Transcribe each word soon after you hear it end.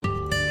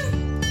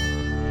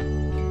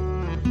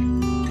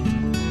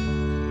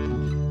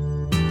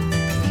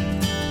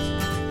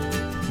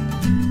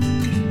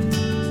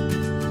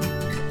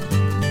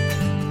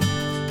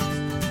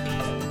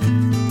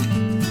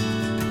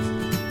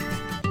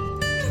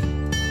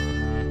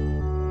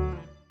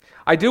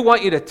I do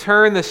want you to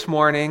turn this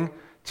morning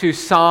to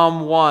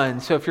Psalm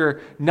 1. So if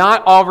you're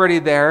not already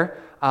there,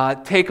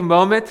 take a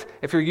moment.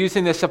 If you're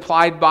using the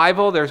supplied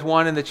Bible, there's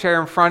one in the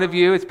chair in front of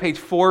you. It's page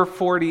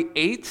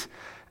 448.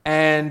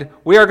 And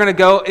we are going to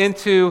go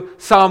into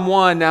Psalm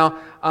 1.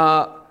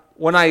 Now,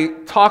 when I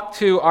talk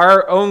to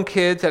our own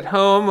kids at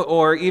home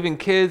or even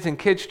kids in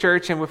kids'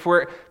 church, and if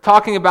we're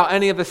talking about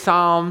any of the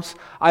Psalms,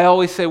 I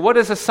always say, what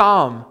is a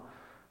psalm?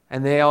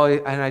 And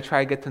I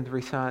try to get them to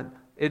respond,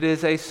 it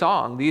is a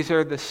song. These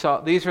are the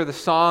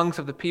songs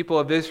of the people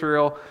of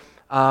Israel,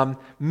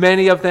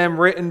 many of them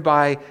written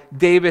by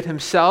David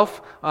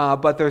himself,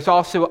 but there's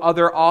also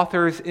other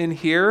authors in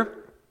here.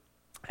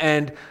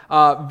 And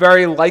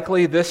very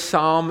likely this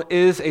psalm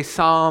is a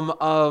psalm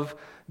of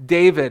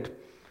David.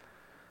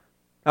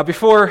 Now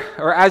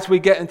as we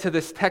get into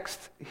this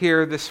text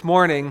here this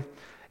morning,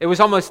 it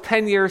was almost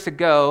 10 years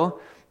ago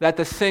that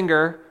the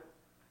singer,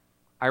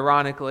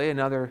 ironically,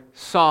 another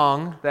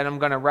song that I'm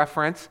going to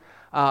reference,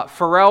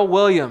 Pharrell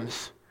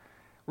Williams,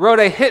 wrote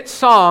a hit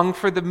song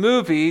for the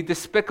movie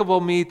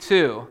Despicable Me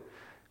 2.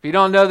 If you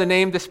don't know the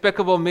name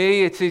Despicable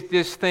Me, you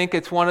just think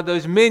it's one of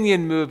those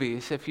Minion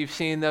movies, if you've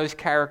seen those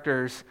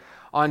characters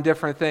on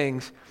different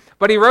things.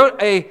 But he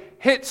wrote a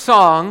hit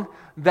song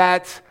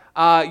that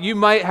you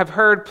might have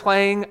heard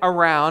playing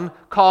around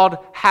called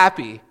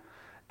Happy.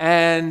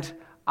 And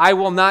I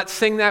will not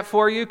sing that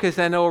for you because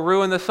then it will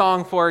ruin the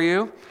song for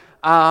you.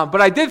 But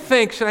I did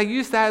think, should I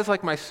use that as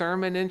like my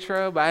sermon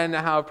intro? But I didn't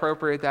know how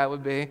appropriate that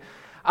would be.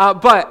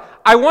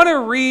 But I want to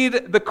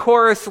read the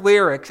chorus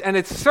lyrics, and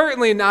it's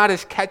certainly not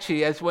as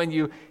catchy as when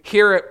you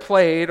hear it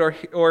played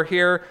or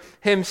hear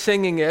him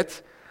singing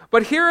it.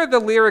 But here are the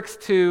lyrics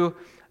to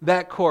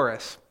that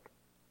chorus.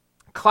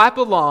 Clap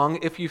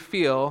along if you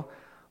feel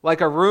like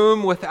a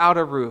room without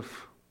a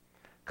roof.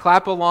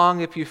 Clap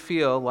along if you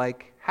feel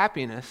like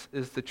happiness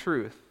is the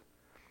truth.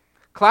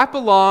 Clap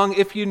along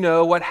if you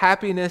know what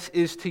happiness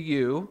is to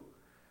you.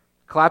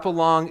 Clap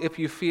along if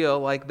you feel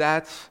like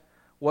that's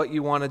what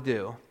you want to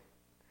do.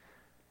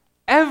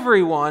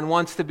 Everyone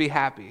wants to be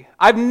happy.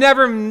 I've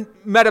never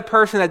met a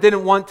person that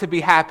didn't want to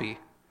be happy.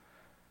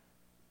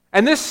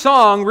 And this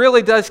song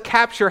really does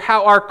capture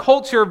how our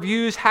culture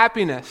views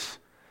happiness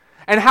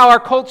and how our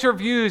culture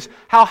views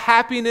how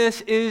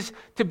happiness is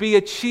to be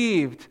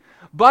achieved.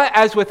 But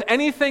as with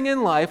anything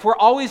in life, we're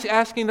always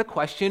asking the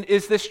question,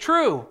 is this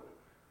true?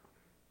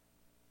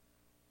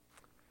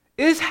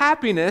 Is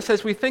happiness,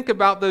 as we think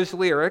about those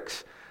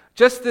lyrics,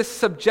 just this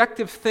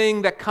subjective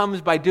thing that comes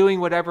by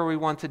doing whatever we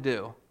want to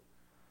do?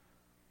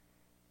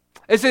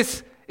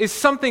 Is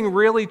something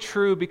really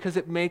true because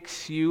it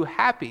makes you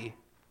happy?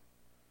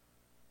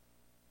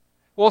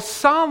 Well,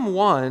 Psalm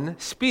 1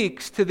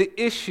 speaks to the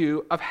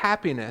issue of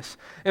happiness.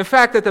 In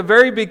fact, at the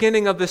very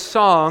beginning of the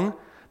song,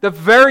 the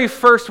very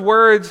first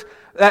words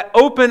that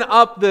open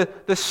up the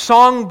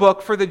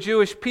songbook for the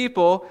Jewish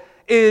people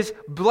is,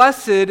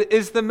 "Blessed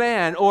is the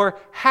man," or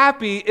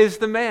 "Happy is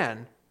the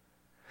man."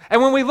 And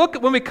when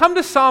we come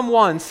to Psalm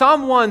 1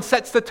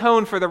 sets the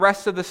tone for the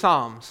rest of the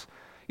Psalms.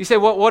 You say,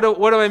 what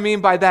do I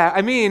mean by that?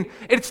 I mean,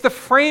 it's the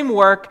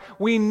framework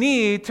we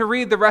need to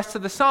read the rest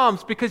of the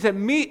Psalms, because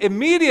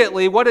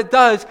immediately what it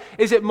does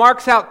is it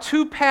marks out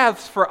two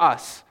paths for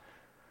us.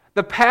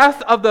 The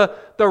path of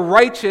the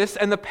righteous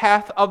and the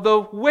path of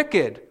the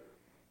wicked.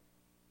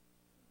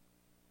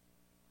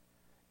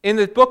 In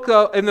the book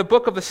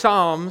of the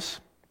Psalms,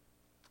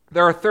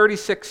 there are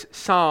 36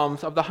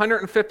 Psalms. Of the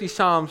 150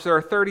 Psalms, there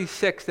are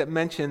 36 that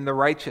mention the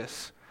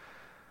righteous.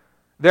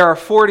 There are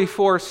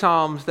 44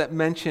 Psalms that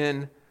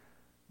mention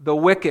the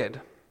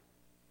wicked.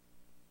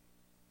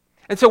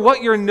 And so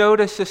what you'll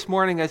notice this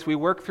morning as we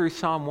work through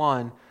Psalm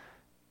 1,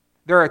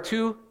 there are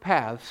two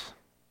paths,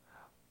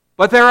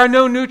 but there are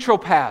no neutral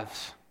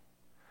paths.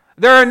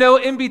 There are no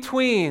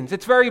in-betweens.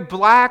 It's very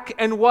black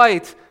and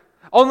white.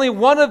 Only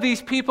one of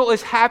these people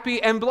is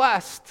happy and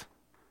blessed.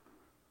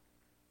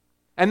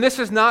 And this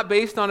is not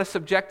based on a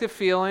subjective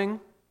feeling.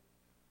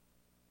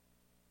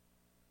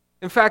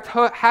 In fact,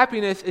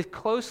 happiness is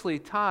closely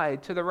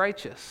tied to the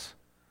righteous.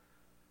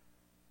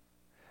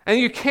 And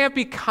you can't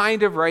be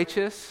kind of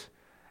righteous,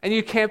 and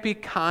you can't be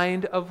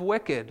kind of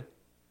wicked.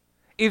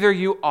 Either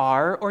you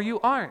are or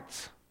you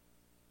aren't.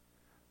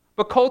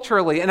 But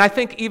culturally, and I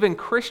think even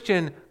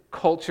Christian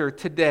culture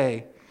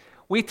today,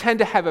 we tend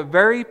to have a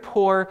very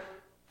poor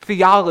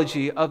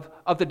theology of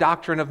the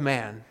doctrine of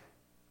man.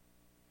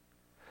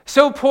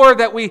 So poor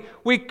that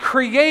we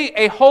create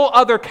a whole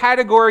other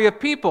category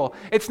of people.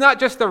 It's not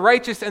just the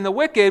righteous and the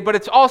wicked, but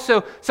it's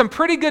also some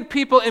pretty good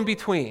people in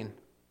between.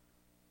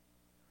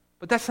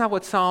 But that's not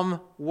what Psalm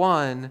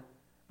 1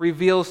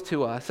 reveals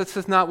to us. This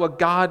is not what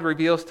God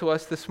reveals to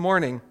us this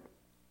morning.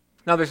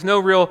 Now, there's no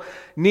real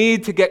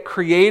need to get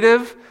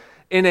creative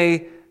in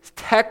a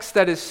text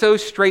that is so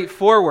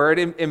straightforward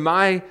in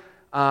my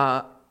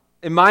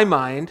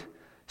mind.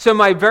 So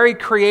my very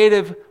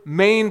creative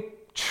main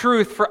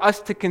truth for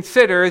us to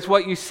consider is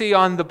what you see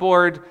on the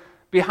board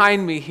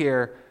behind me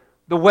here.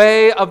 The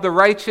way of the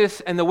righteous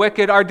and the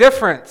wicked are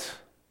different.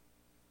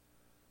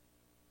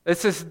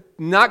 This is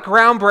not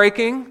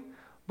groundbreaking,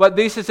 But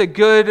this is a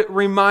good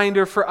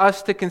reminder for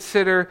us to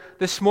consider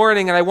this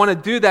morning, and I want to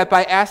do that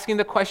by asking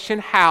the question,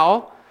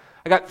 how?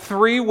 I got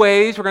 3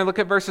 ways. We're going to look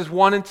at verses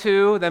 1 and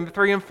 2, then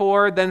 3 and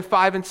 4, then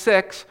 5 and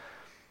 6.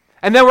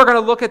 And then we're going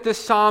to look at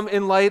this psalm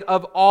in light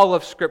of all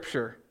of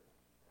Scripture.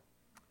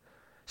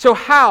 So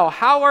how?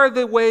 How are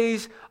the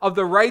ways of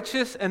the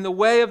righteous and the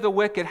way of the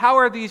wicked? How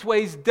are these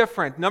ways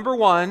different? Number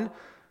 1,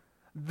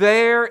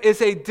 there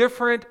is a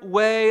different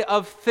way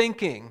of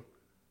thinking.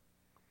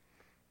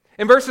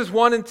 In verses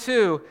 1 and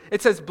 2,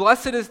 it says,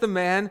 "Blessed is the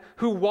man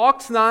who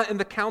walks not in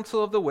the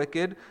counsel of the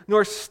wicked,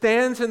 nor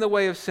stands in the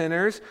way of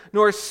sinners,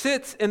 nor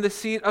sits in the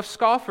seat of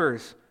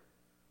scoffers.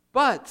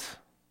 But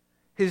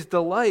his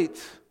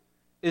delight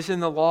is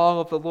in the law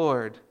of the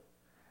Lord,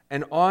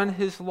 and on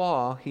his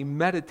law he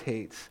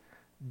meditates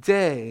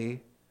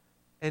day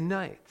and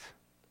night."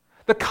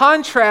 The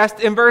contrast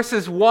in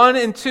verses 1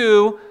 and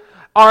 2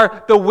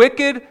 are the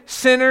wicked,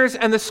 sinners,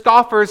 and the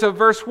scoffers of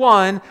verse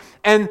 1,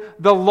 and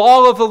the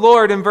law of the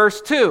Lord in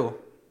verse 2.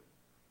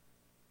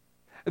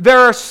 There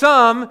are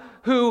some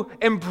who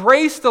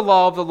embrace the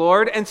law of the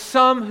Lord and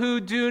some who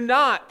do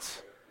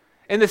not,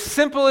 in the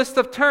simplest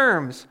of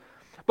terms.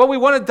 But we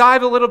want to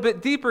dive a little bit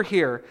deeper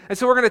here. And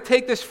so we're going to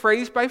take this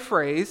phrase by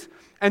phrase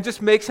and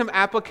just make some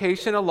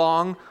application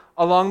along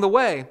the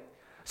way.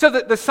 So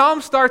the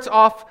psalm starts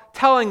off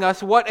telling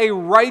us what a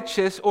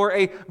righteous or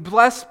a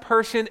blessed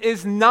person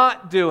is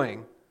not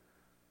doing.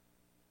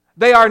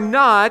 They are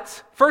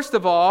not, first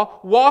of all,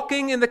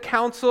 walking in the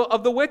counsel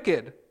of the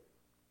wicked.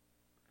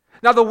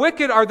 Now, the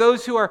wicked are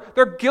those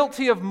they're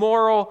guilty of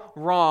moral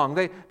wrong.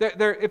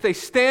 If they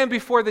stand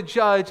before the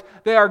judge,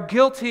 they are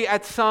guilty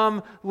at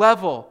some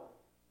level.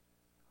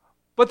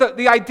 But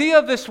the idea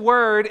of this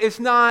word is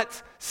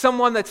not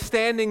someone that's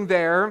standing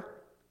there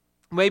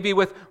maybe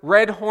with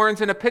red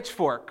horns and a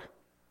pitchfork.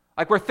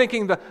 Like we're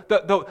thinking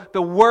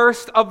the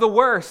worst of the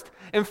worst.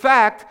 In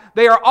fact,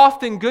 they are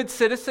often good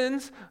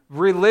citizens,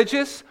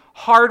 religious,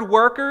 hard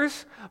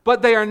workers,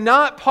 but they are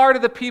not part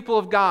of the people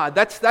of God.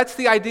 That's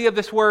the idea of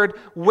this word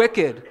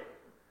wicked.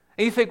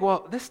 And you think,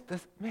 well, this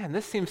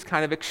seems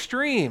kind of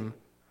extreme.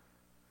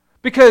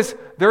 Because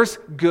there's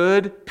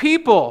good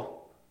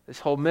people. This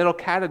whole middle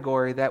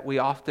category that we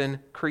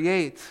often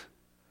create.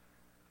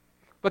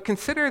 But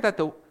consider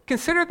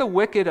the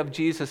wicked of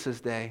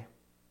Jesus' day.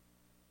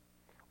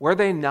 Were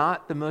they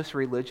not the most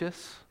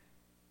religious?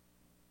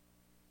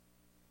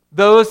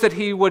 Those that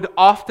he would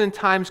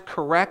oftentimes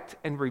correct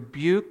and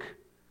rebuke,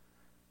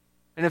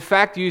 and in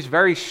fact use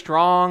very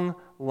strong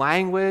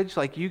language,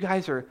 like you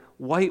guys are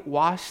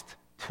whitewashed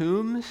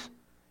tombs.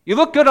 You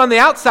look good on the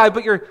outside,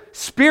 but you're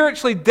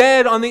spiritually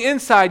dead on the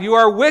inside. You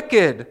are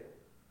wicked.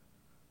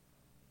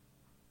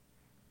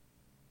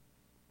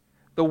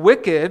 The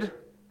wicked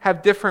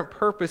have different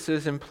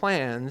purposes and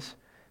plans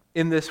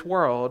in this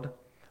world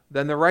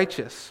than the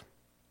righteous.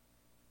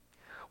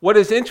 What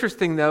is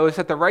interesting, though, is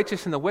that the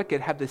righteous and the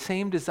wicked have the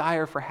same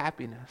desire for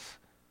happiness.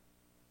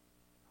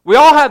 We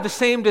all have the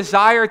same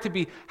desire to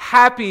be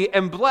happy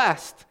and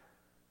blessed,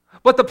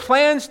 but the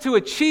plans to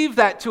achieve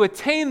that, to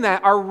attain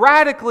that, are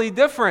radically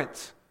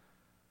different.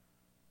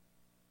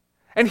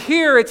 And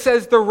here it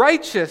says the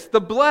righteous, the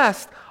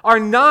blessed,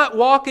 are not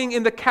walking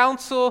in the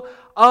counsel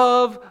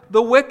of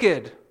the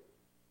wicked.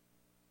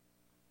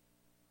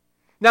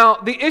 Now,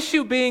 the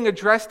issue being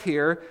addressed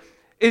here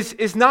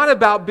is not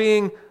about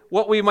being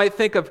what we might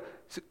think of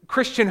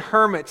Christian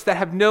hermits that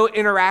have no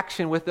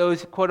interaction with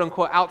those, quote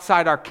unquote,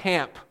 outside our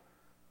camp.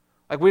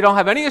 Like we don't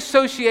have any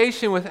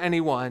association with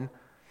anyone.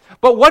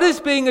 But what is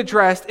being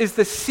addressed is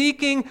the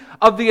seeking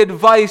of the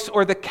advice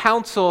or the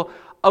counsel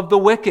of the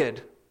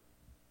wicked.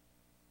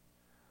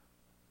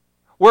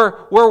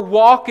 We're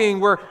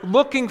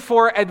looking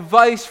for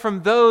advice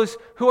from those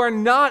who are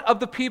not of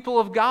the people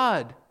of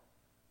God.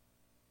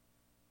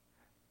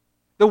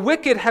 The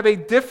wicked have a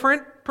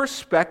different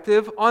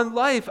perspective on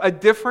life, a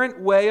different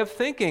way of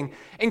thinking,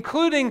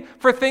 including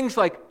for things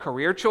like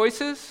career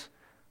choices,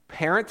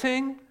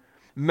 parenting,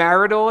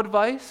 marital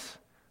advice,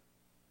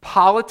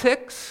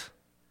 politics,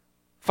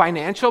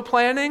 financial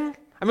planning.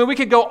 I mean, we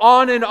could go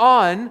on and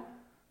on.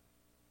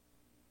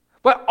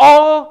 But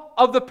all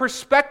of the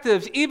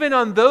perspectives, even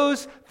on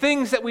those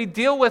things that we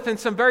deal with in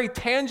some very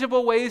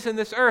tangible ways in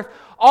this earth,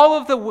 all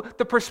of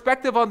the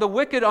perspective on the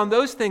wicked on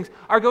those things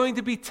are going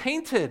to be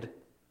tainted.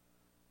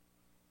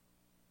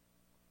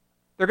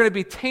 They're going to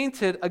be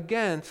tainted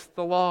against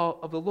the law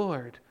of the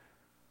Lord.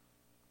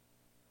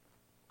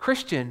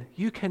 Christian,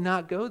 you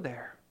cannot go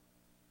there.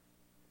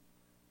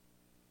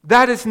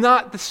 That is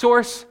not the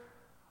source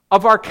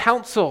of our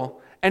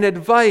counsel and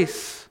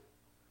advice.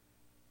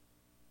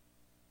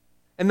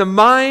 And the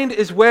mind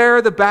is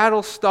where the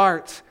battle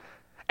starts.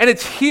 And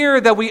it's here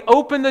that we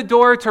open the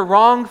door to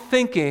wrong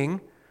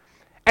thinking,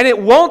 and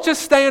it won't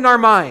just stay in our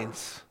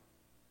minds.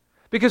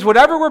 Because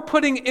whatever we're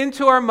putting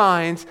into our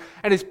minds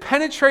and is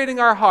penetrating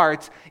our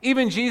hearts,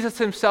 even Jesus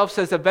himself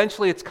says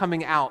eventually it's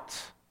coming out.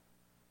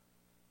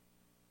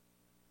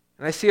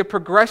 And I see a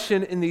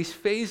progression in these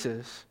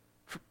phrases.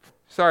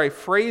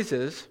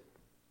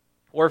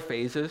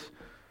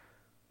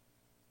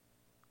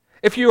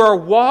 if you are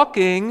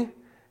walking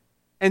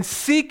and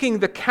seeking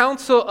the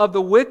counsel of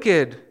the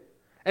wicked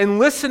and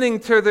listening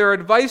to their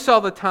advice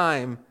all the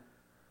time,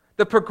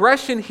 the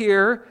progression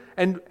here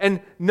and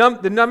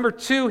the number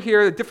 2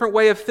 here, a different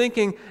way of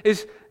thinking,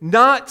 is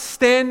not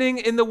standing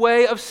in the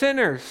way of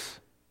sinners.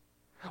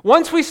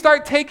 Once we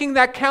start taking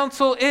that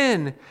counsel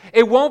in,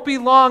 it won't be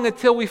long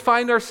until we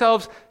find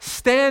ourselves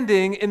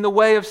standing in the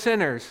way of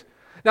sinners.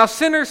 Now,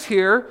 sinners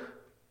here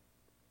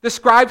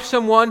describe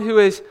someone who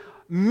is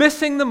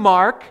missing the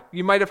mark.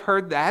 You might have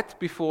heard that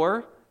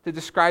before to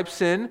describe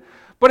sin,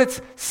 but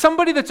it's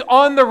somebody that's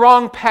on the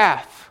wrong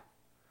path.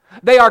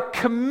 They are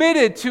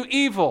committed to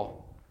evil.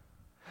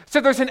 So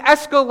there's an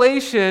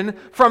escalation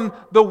from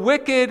the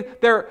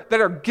wicked that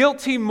are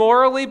guilty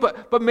morally,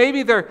 but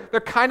maybe they're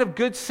kind of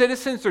good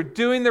citizens. They're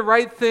doing the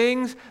right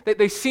things.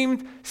 They seem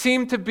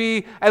to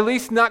be at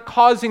least not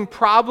causing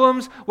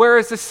problems,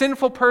 whereas the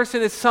sinful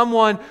person is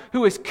someone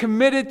who is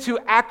committed to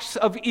acts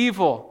of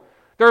evil.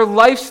 Their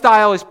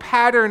lifestyle is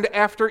patterned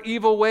after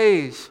evil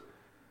ways.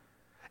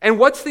 And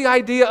what's the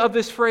idea of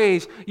this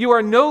phrase? You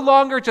are no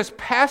longer just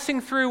passing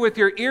through with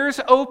your ears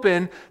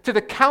open to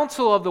the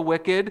counsel of the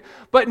wicked,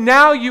 but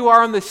now you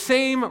are on the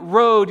same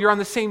road, you're on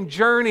the same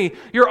journey,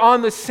 you're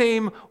on the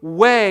same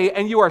way,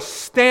 and you are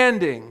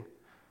standing.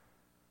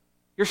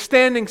 You're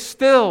standing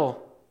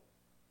still.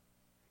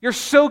 You're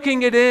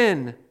soaking it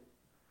in.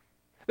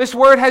 This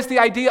word has the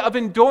idea of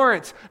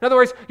endurance. In other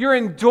words, you're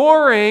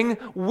enduring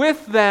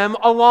with them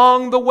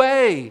along the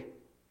way.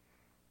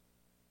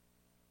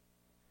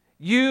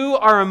 You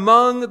are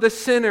among the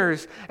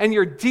sinners, and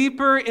you're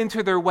deeper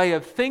into their way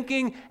of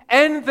thinking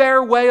and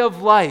their way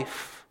of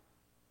life.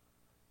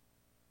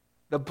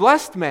 The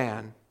blessed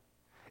man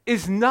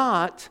is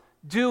not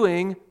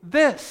doing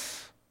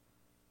this.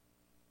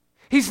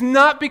 He's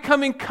not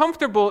becoming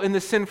comfortable in the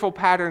sinful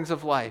patterns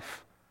of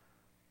life.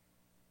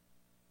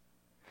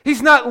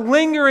 He's not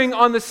lingering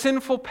on the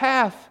sinful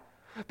path,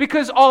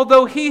 because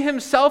although he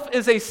himself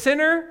is a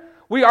sinner,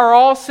 we are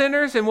all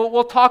sinners, and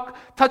we'll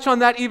touch on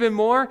that even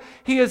more.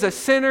 He is a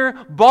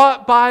sinner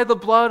bought by the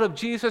blood of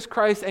Jesus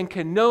Christ and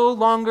can no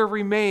longer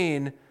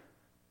remain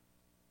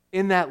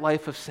in that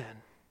life of sin.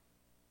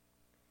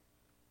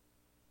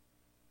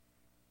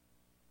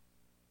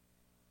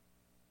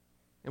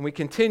 And we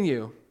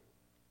continue.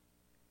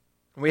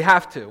 We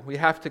have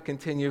to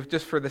continue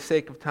just for the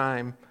sake of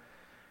time.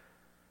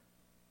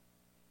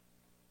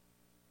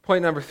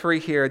 Point number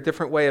 3 here, a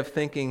different way of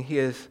thinking. He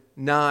is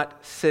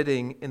not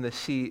sitting in the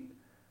seat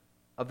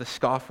of the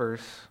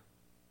scoffers.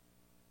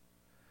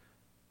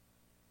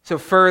 So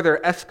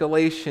further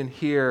escalation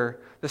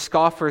here. The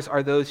scoffers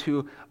are those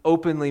who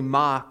openly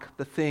mock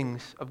the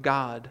things of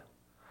God.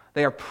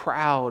 They are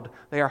proud.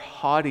 They are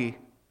haughty.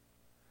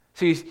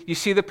 So you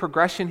see the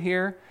progression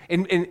here?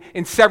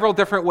 In several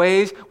different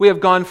ways, we have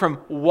gone from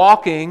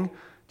walking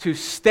to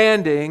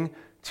standing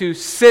to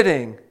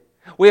sitting.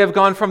 We have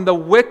gone from the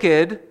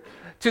wicked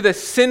to the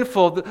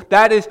sinful,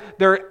 that is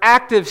their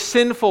active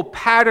sinful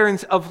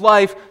patterns of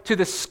life, to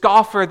the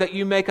scoffer that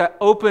you make an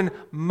open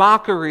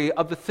mockery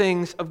of the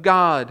things of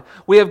God.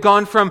 We have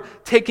gone from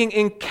taking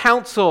in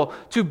counsel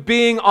to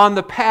being on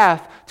the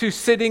path to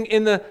sitting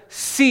in the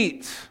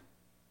seat.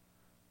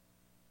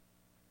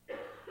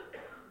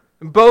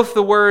 Both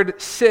the word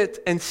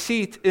sit and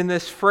seat in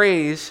this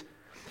phrase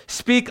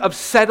speak of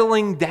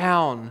settling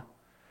down.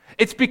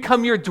 It's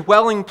become your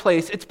dwelling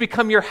place. It's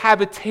become your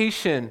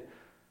habitation.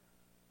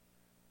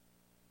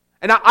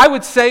 And I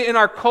would say in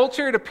our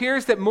culture, it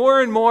appears that more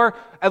and more,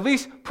 at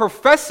least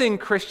professing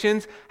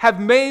Christians,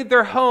 have made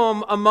their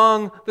home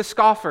among the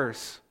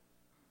scoffers.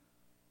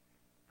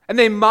 And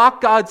they mock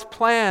God's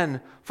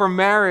plan for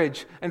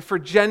marriage and for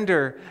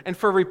gender and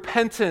for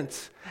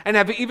repentance, and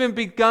have even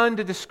begun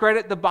to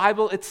discredit the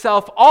Bible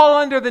itself, all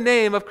under the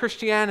name of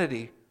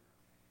Christianity.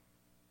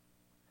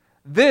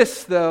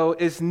 This, though,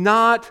 is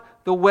not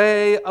the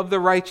way of the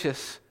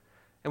righteous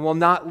and will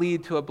not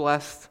lead to a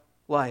blessed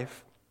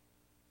life.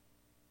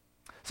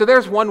 So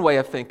there's one way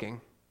of thinking.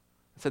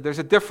 So there's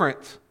a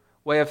different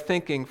way of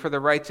thinking for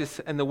the righteous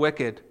and the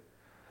wicked.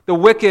 The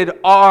wicked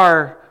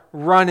are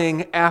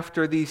running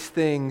after these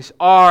things,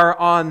 are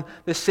on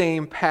the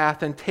same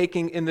path and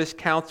taking in this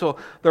counsel.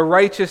 The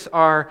righteous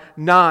are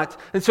not.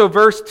 And so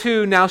verse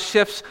 2 now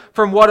shifts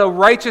from what a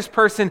righteous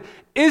person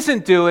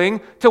isn't doing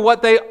to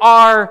what they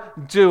are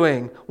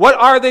doing. What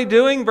are they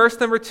doing? Verse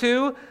number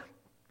 2.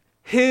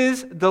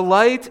 His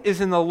delight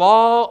is in the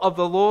law of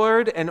the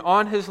Lord, and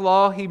on his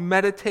law he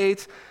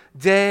meditates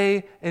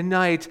day and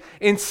night.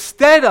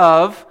 Instead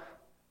of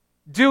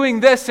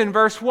doing this in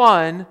verse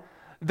 1,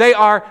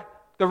 the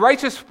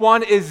righteous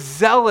one is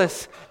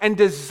zealous and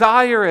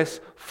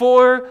desirous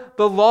for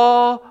the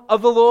law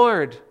of the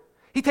Lord.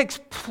 He takes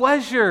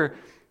pleasure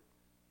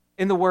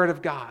in the word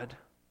of God.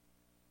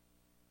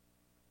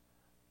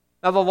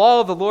 Now, the law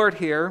of the Lord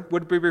here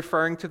would be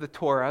referring to the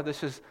Torah.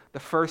 This is the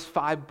first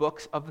 5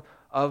 books of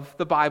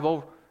the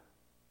Bible,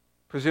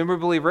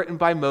 presumably written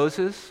by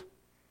Moses.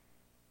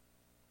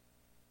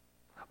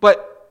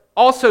 But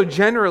also,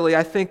 generally,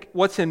 I think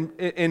what's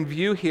in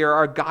view here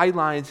are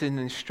guidelines and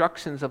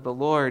instructions of the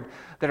Lord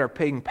that are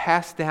being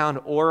passed down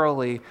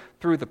orally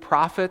through the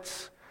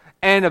prophets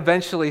and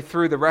eventually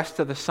through the rest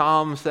of the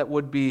Psalms that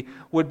would be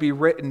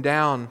written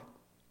down.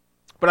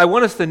 But I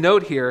want us to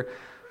note here,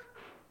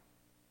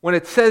 when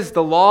it says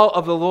the law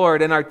of the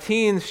Lord, and our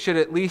teens should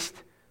at least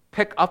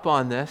pick up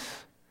on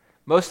this,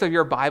 most of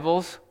your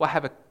Bibles will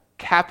have a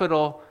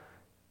capital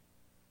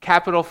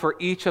for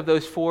each of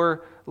those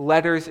 4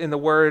 letters in the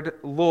word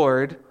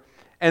Lord,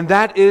 and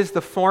that is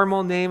the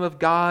formal name of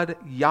God,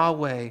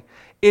 Yahweh.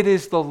 It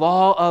is the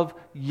law of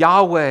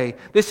Yahweh.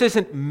 This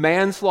isn't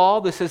man's law.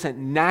 This isn't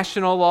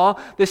national law.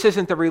 This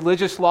isn't the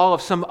religious law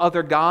of some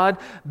other God.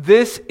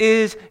 This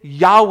is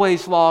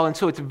Yahweh's law. And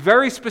so it's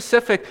very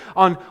specific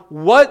on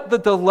what the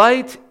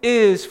delight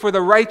is for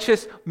the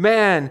righteous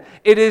man.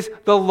 It is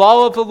the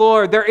law of the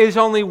Lord. There is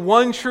only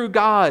one true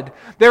God.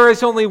 There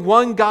is only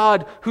one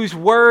God whose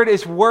word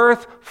is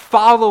worth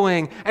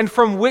following and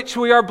from which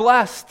we are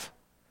blessed.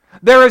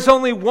 There is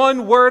only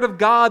one word of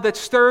God that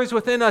stirs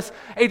within us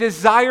a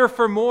desire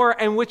for more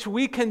and which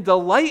we can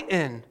delight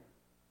in.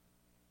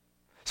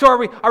 So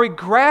are we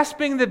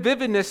grasping the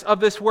vividness of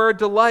this word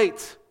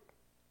delight?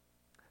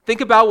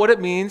 Think about what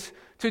it means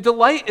to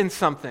delight in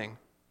something.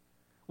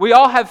 We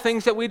all have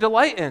things that we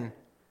delight in.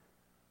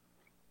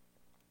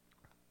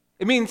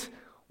 It means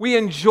we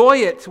enjoy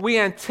it, we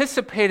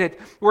anticipate it,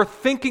 we're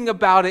thinking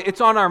about it,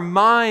 it's on our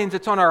minds,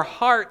 it's on our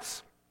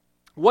hearts.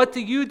 What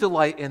do you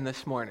delight in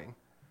this morning?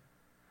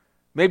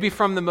 Maybe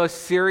from the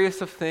most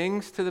serious of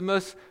things to the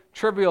most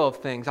trivial of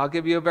things. I'll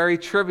give you a very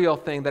trivial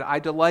thing that I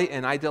delight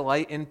in. I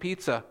delight in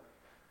pizza.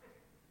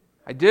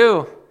 I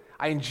do.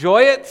 I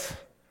enjoy it.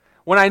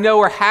 When I know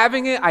we're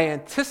having it, I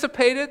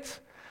anticipate it.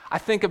 I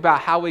think about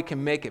how we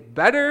can make it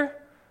better.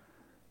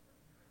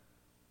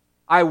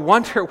 I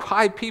wonder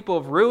why people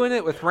have ruined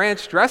it with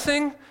ranch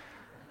dressing.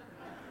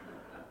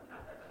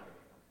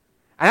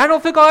 And I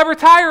don't think I'll ever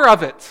tire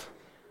of it.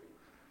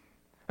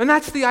 And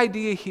that's the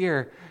idea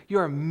here. You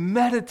are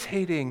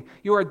meditating.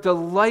 You are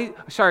delighting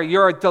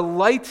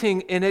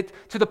in it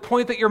to the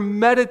point that you're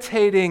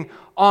meditating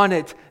on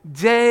it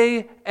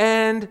day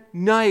and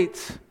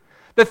night.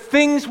 The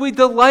things we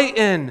delight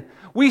in,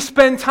 we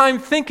spend time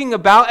thinking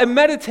about and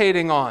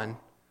meditating on.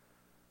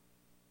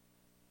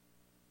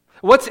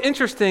 What's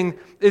interesting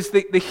is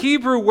the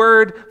Hebrew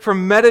word for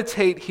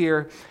meditate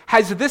here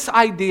has this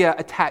idea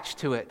attached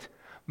to it: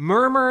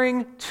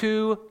 murmuring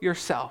to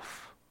yourself.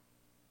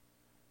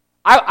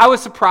 I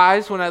was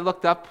surprised when I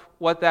looked up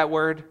what that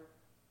word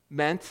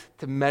meant,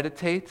 to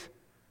meditate.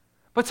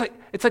 But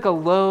it's like a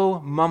low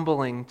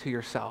mumbling to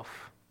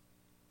yourself.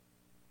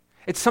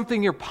 It's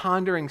something you're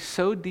pondering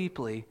so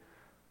deeply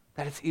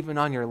that it's even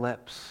on your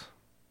lips.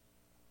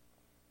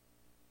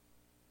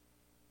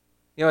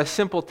 You know, a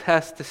simple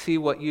test to see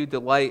what you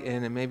delight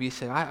in, and maybe you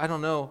say, I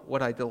don't know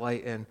what I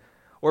delight in.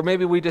 Or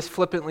maybe we just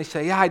flippantly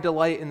say, yeah, I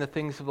delight in the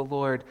things of the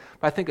Lord.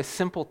 But I think a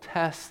simple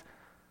test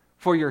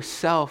for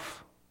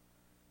yourself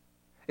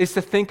is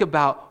to think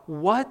about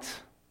what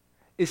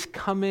is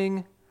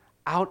coming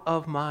out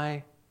of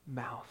my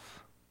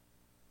mouth.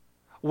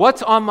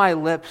 What's on my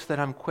lips that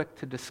I'm quick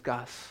to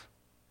discuss?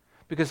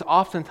 Because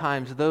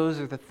oftentimes those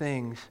are the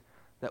things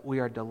that we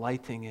are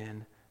delighting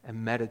in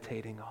and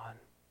meditating on.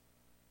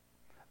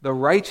 The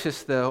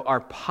righteous, though,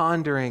 are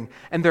pondering,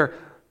 and they're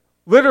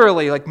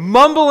literally like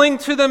mumbling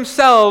to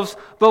themselves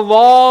the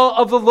law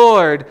of the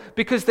Lord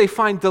because they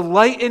find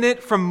delight in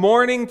it from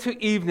morning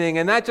to evening.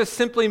 And that just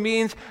simply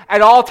means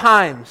at all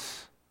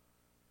times.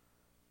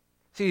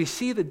 So you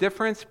see the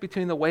difference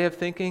between the way of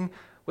thinking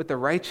with the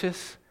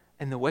righteous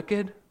and the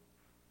wicked?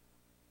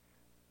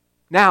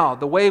 Now,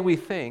 the way we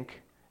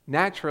think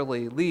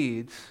naturally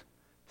leads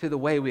to the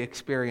way we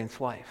experience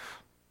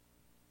life.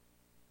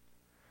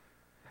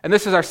 And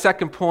this is our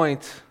second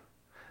point.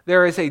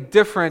 There is a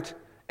different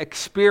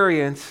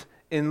experience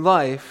in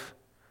life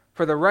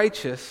for the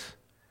righteous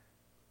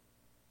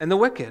and the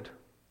wicked.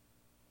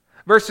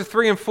 Verses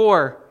 3 and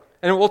 4,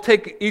 and we'll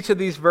take each of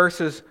these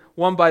verses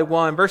one by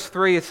one. Verse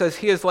 3, it says,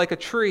 "He is like a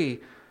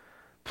tree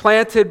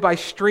planted by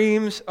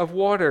streams of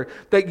water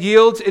that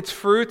yields its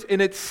fruit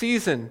in its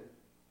season,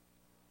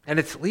 and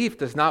its leaf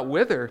does not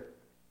wither.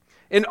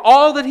 In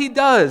all that he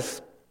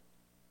does,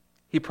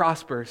 he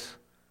prospers."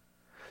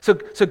 So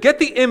get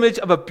the image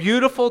of a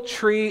beautiful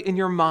tree in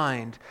your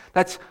mind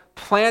that's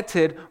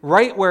planted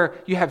right where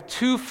you have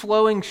 2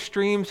 flowing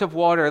streams of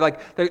water,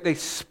 like they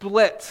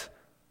split,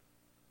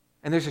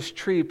 and there's this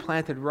tree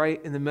planted right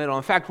in the middle.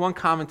 In fact, one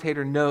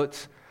commentator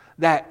notes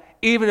that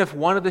even if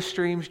one of the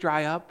streams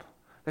dry up,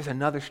 there's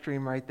another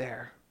stream right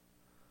there.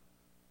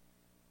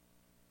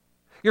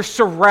 You're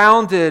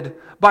surrounded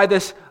by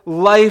this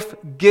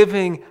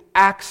life-giving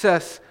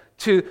access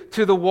to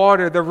the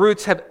water. The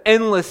roots have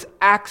endless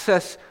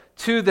access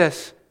to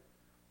this.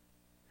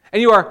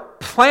 And you are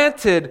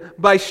planted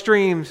by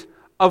streams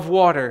of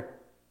water.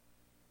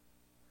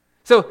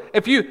 So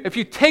if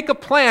you take a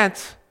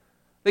plant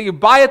that you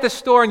buy at the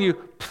store and you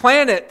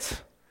plant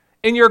it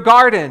in your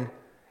garden,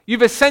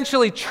 you've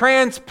essentially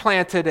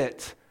transplanted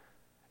it.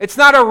 It's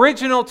not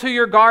original to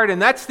your garden.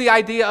 That's the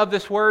idea of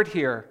this word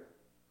here.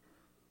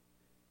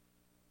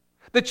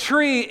 The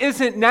tree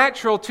isn't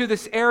natural to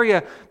this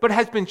area, but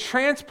has been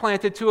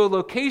transplanted to a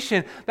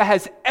location that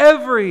has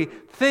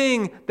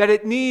everything that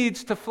it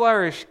needs to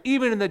flourish,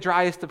 even in the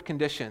driest of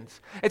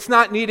conditions. It's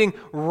not needing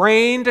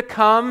rain to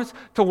come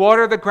to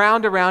water the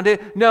ground around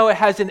it. No, it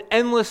has an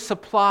endless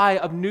supply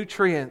of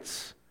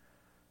nutrients.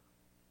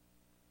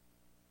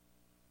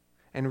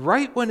 And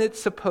right when it's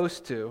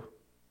supposed to,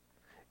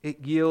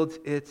 it yields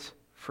its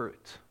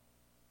fruit.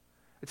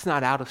 It's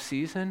not out of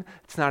season.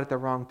 It's not at the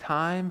wrong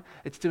time.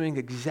 It's doing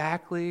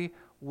exactly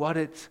what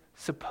it's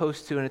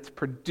supposed to, and it's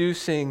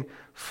producing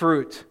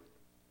fruit.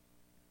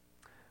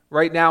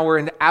 Right now, we're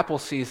in apple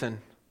season.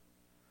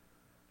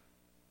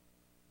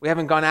 We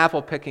haven't gone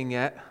apple picking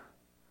yet,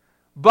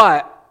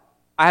 but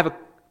I have a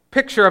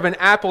picture of an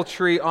apple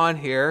tree on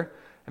here,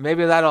 and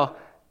maybe that'll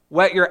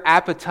whet your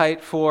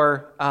appetite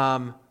for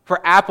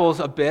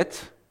apples a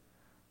bit.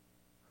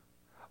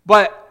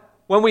 But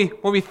when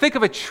we think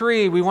of a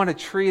tree, we want a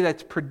tree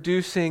that's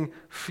producing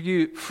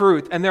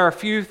fruit. And there are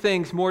few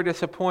things more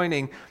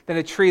disappointing than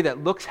a tree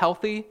that looks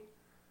healthy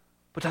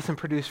but doesn't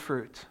produce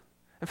fruit.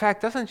 In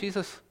fact, doesn't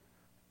Jesus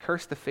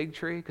curse the fig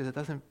tree because it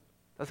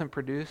doesn't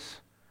produce?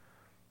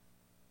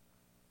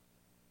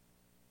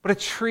 But a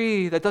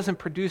tree that doesn't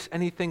produce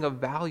anything of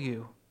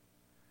value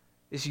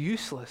is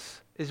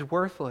useless, is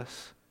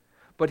worthless.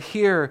 But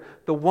here,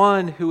 the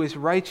one who is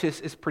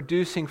righteous is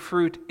producing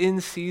fruit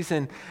in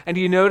season. And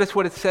do you notice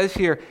what it says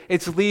here?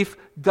 Its leaf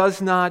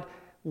does not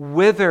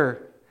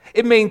wither.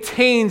 It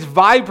maintains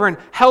vibrant,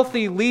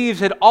 healthy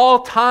leaves at all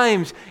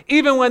times,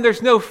 even when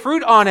there's no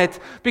fruit on it,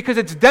 because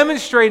it's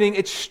demonstrating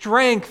its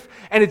strength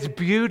and its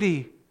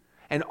beauty.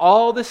 And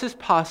all this is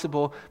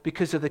possible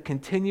because of the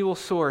continual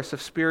source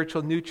of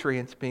spiritual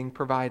nutrients being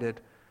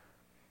provided.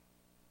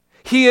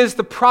 He is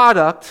the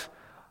product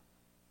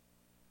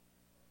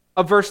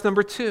of verse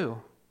number 2.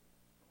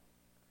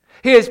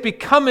 He is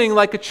becoming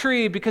like a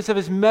tree because of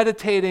his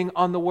meditating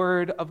on the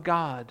word of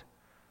God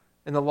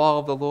and the law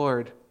of the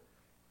Lord.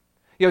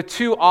 You know,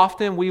 too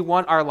often we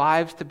want our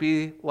lives to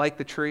be like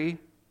the tree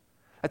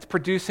that's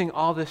producing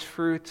all this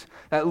fruit,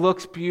 that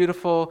looks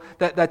beautiful,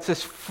 that's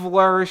just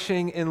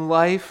flourishing in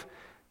life.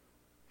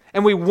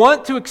 And we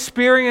want to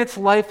experience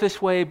life this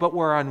way, but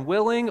we're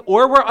unwilling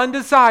or we're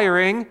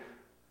undesiring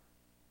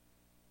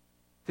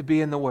to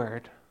be in the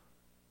Word,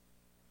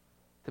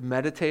 to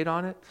meditate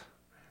on it,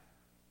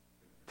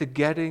 to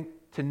getting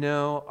to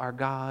know our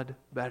God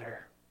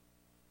better.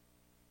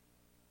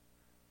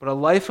 But a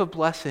life of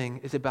blessing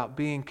is about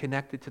being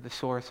connected to the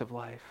source of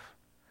life,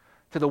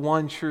 to the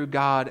one true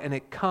God, and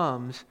it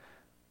comes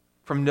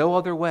from no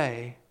other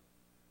way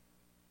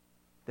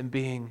than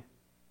being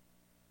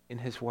in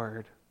His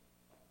Word.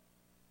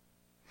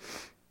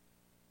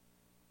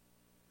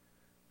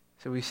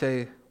 So we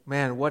say,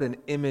 man, what an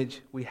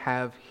image we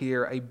have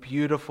here, a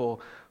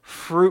beautiful,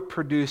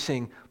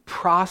 fruit-producing,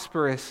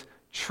 prosperous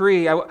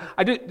tree.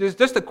 There's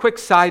just a quick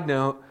side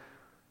note,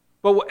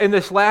 but in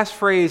this last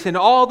phrase, in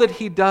all that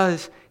he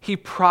does, he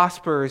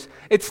prospers.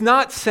 It's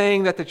not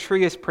saying that the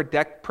tree is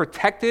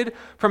protected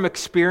from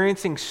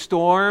experiencing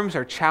storms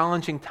or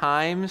challenging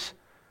times.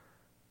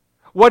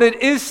 What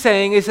it is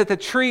saying is that the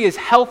tree is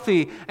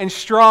healthy and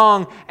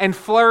strong and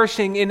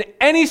flourishing in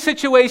any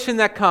situation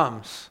that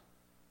comes.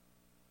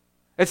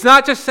 It's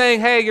not just saying,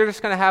 hey, you're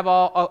just going to have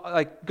all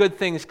like good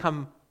things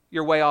come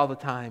your way all the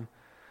time.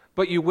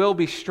 But you will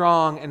be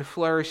strong and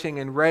flourishing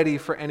and ready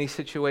for any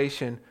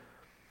situation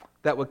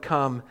that would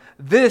come.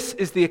 This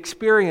is the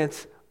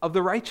experience of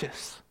the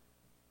righteous.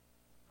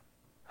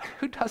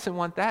 Who doesn't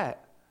want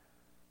that?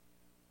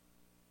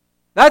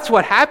 That's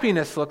what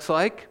happiness looks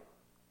like.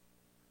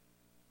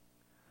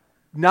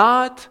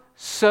 Not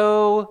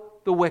so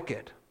the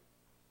wicked.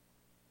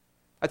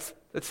 That's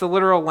the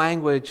literal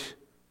language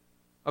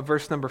of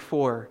verse number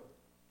 4.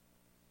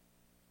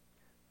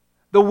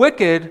 The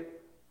wicked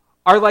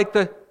are like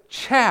the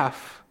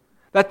chaff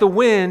that the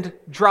wind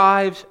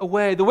drives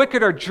away. The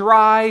wicked are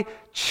dry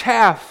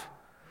chaff.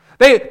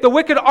 The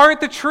wicked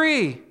aren't the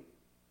tree.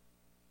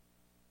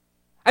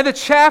 And the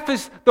chaff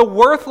is the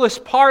worthless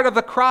part of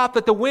the crop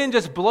that the wind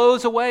just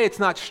blows away. It's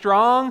not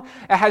strong.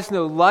 It has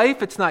no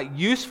life. It's not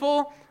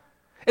useful.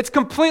 It's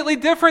completely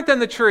different than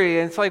the tree.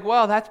 And it's like,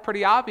 well, that's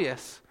pretty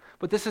obvious.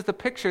 But this is the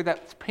picture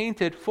that's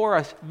painted for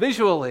us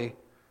visually.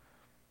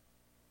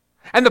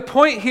 And the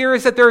point here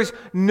is that there's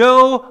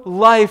no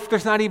life.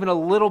 There's not even a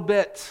little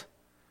bit.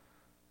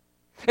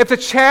 If the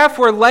chaff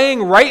were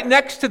laying right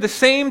next to the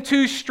same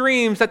two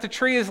streams that the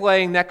tree is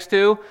laying next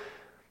to,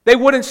 it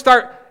wouldn't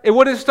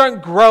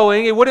start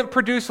growing. It wouldn't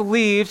produce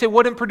leaves. It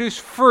wouldn't produce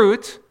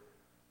fruit.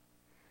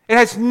 It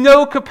has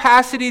no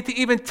capacity to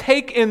even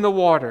take in the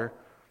water.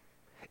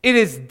 It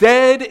is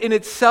dead in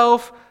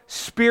itself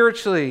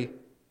spiritually.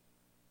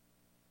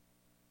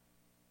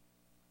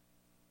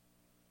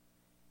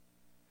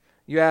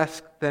 You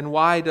ask, then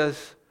why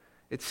does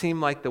it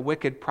seem like the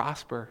wicked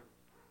prosper?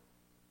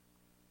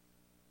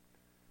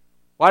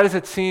 Why does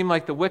it seem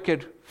like the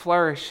wicked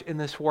flourish in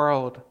this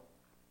world?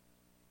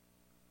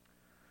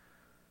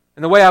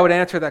 And the way I would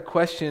answer that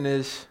question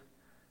is,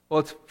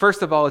 well,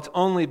 first of all, it's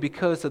only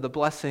because of the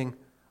blessing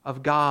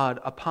of God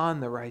upon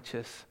the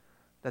righteous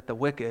that the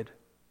wicked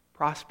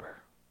prosper.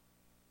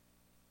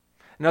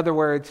 In other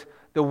words,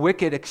 the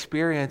wicked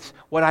experience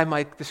what I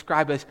might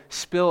describe as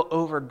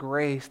spillover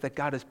grace that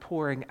God is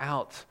pouring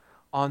out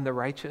on the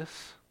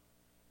righteous.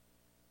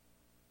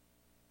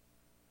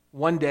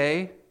 One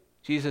day,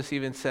 Jesus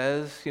even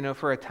says,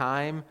 for a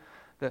time,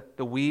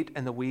 the wheat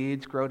and the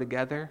weeds grow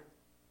together.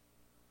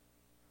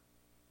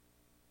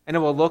 And it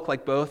will look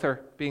like both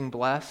are being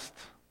blessed.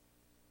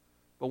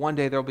 But one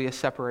day there will be a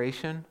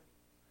separation.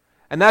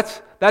 And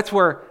that's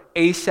where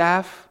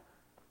Asaph,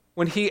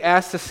 when he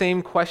asked the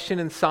same question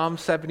in Psalm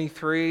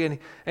 73, and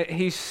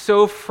he's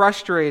so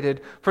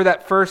frustrated for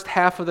that first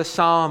half of the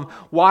psalm.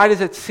 Why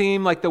does it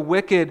seem like the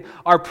wicked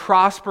are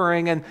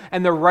prospering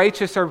and the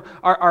righteous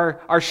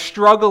are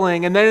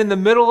struggling? And then in the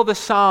middle of the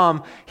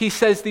psalm, he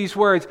says these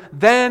words,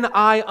 "Then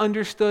I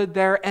understood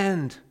their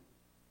end."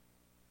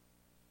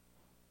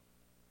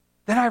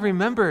 Then I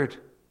remembered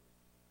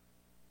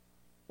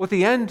what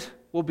the end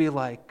will be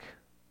like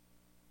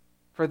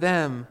for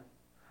them,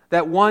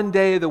 that one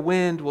day the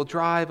wind will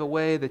drive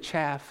away the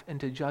chaff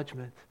into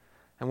judgment.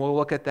 And we'll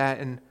look at that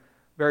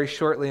very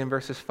shortly in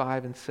verses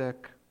 5 and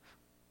 6.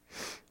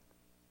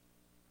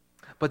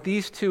 But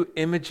these two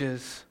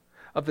images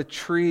of the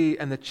tree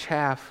and the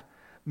chaff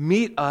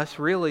meet us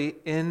really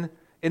in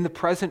the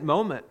present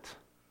moment.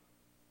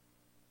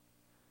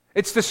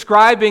 It's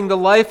describing the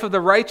life of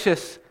the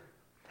righteous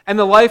and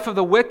the life of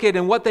the wicked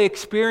and what they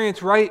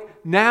experience right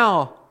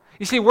now.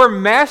 You see, we're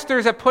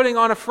masters at putting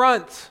on a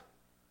front.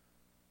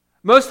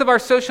 Most of our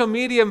social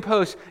media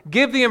posts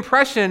give the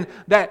impression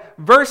that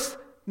verse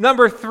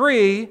number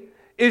 3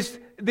 is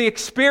the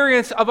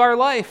experience of our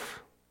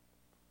life.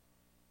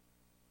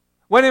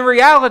 When in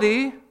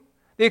reality,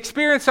 the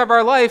experience of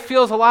our life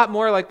feels a lot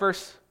more like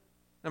verse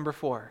number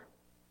 4.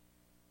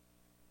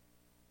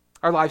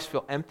 Our lives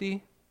feel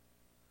empty.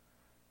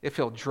 They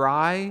feel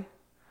dry.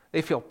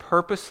 They feel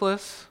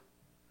purposeless.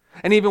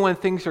 And even when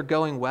things are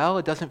going well,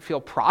 it doesn't feel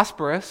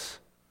prosperous.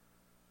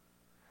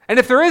 And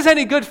if there is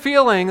any good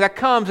feeling that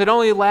comes, it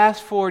only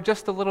lasts for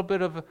just a little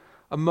bit of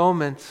a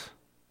moment.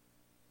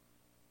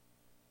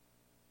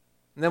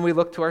 And then we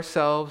look to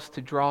ourselves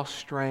to draw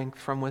strength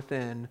from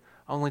within,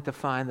 only to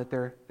find that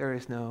there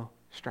is no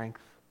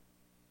strength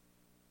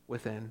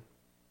within.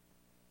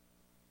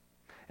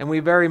 And we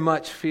very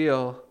much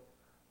feel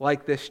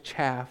like this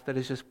chaff that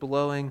is just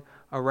blowing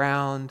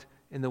around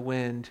in the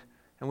wind,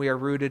 and we are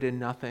rooted in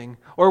nothing.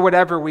 Or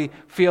whatever we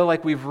feel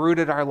like we've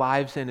rooted our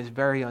lives in is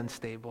very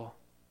unstable.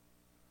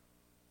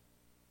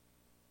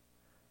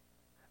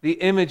 The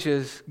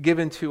images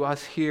given to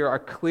us here are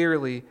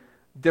clearly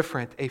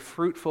different. A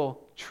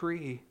fruitful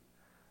tree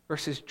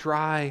versus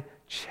dry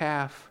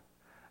chaff.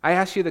 I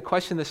ask you the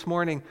question this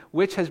morning,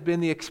 which has been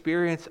the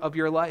experience of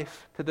your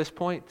life to this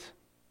point?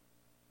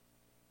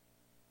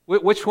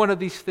 Which one of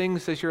these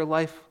things does your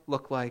life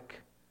look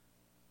like?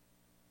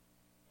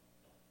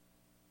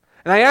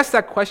 And I ask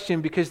that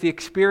question because the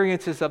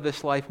experiences of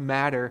this life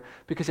matter,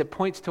 because it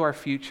points to our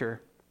future.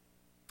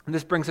 And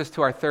this brings us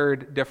to our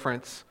third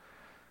difference.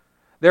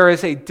 There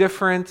is a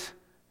different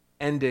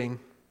ending.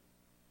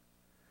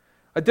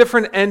 A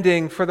different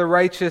ending for the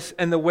righteous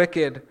and the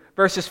wicked.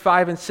 Verses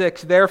 5 and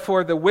 6,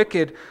 "Therefore the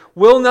wicked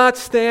will not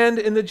stand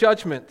in the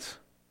judgment,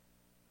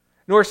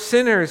 nor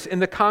sinners in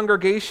the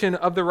congregation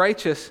of the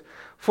righteous.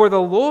 For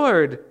the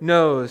Lord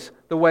knows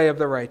the way of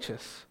the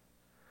righteous,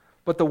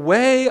 but the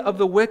way of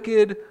the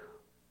wicked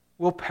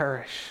will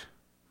perish."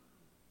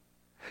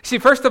 See,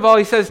 first of all,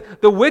 he says,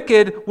 the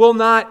wicked will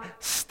not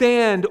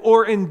stand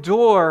or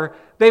endure.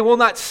 They will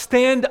not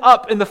stand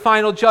up in the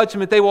final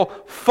judgment. They will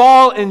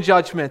fall in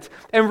judgment.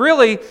 And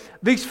really,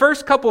 these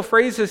first couple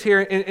phrases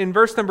here in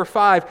verse number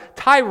 5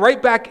 tie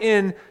right back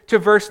in to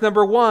verse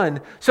number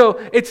 1. So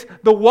it's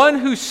the one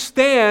who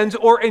stands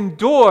or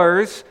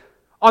endures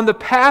on the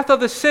path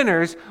of the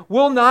sinners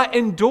will not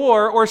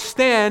endure or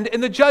stand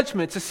in the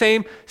judgment. It's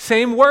the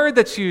same word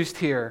that's used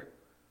here.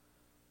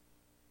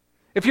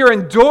 If you're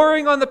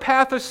enduring on the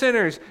path of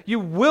sinners, you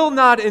will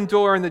not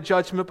endure in the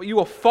judgment, but you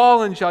will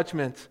fall in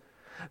judgment.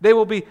 They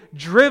will be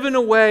driven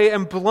away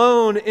and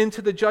blown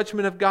into the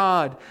judgment of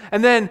God.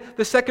 And then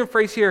the second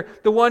phrase here,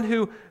 the one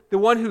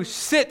who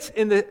sits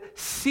in the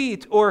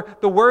seat, or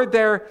the word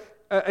there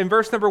in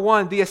verse number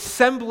 1, the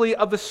assembly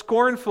of the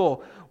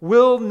scornful,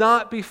 will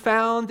not be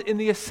found in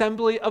the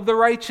assembly of the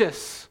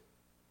righteous.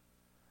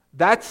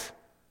 That's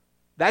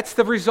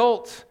the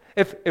result.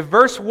 If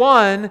verse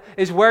 1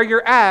 is where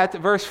you're at,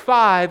 verse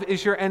 5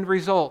 is your end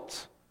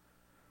result.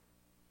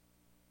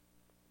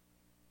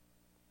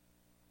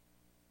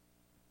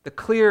 The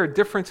clear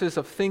differences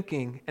of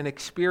thinking and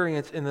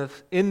experience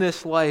in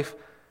this life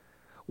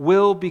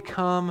will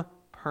become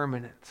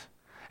permanent.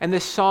 And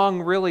this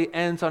song really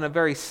ends on a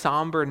very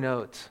somber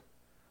note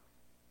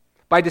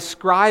by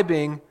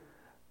describing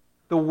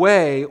the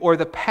way or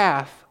the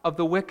path of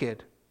the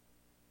wicked,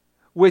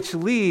 which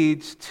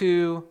leads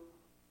to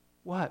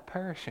what?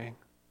 Perishing.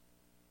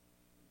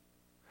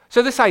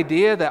 So this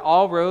idea that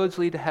all roads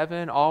lead to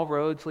heaven, all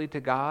roads lead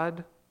to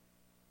God,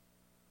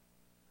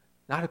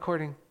 not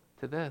according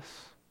to this.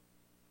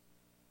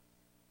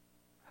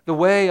 The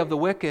way of the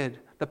wicked,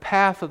 the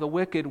path of the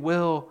wicked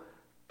will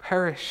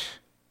perish.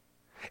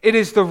 It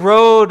is the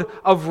road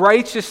of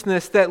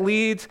righteousness that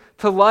leads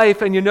to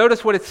life. And you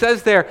notice what it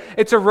says there.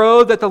 It's a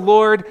road that the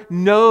Lord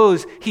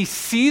knows. He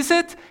sees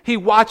it. He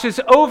watches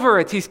over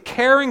it. He's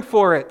caring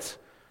for it.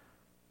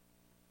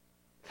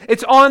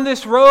 It's on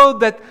this road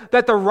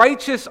that the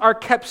righteous are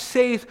kept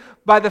safe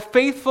by the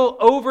faithful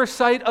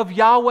oversight of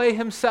Yahweh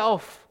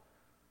himself.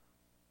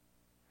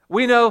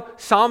 We know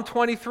Psalm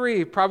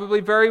 23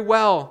 probably very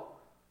well.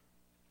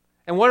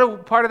 And what a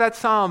part of that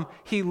psalm?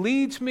 He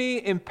leads me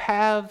in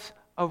paths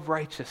of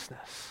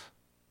righteousness.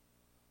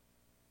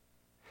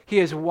 He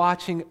is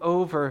watching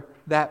over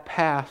that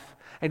path,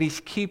 and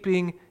he's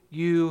keeping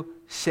you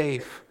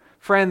safe.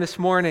 Friend, this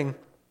morning,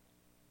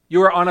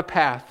 you are on a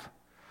path,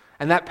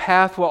 and that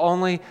path will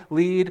only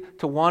lead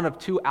to one of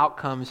two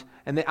outcomes,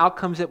 and the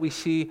outcomes that we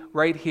see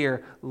right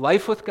here: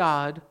 life with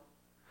God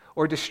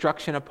or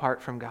destruction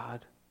apart from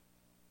God.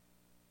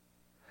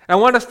 I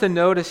want us to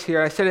notice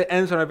here, I said it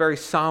ends on a very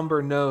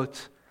somber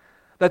note,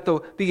 that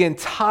the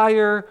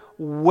entire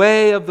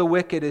way of the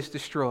wicked is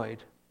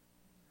destroyed.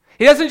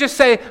 He doesn't just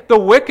say the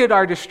wicked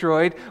are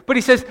destroyed, but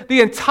he says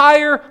the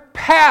entire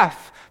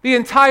path, the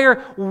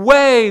entire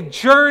way,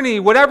 journey,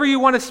 whatever you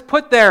want to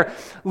put there,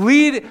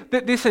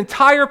 this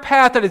entire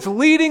path that is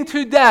leading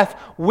to death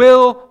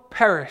will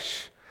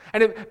perish.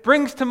 And it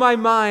brings to my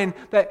mind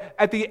that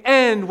at the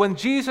end, when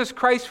Jesus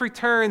Christ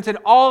returns and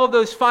all of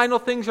those final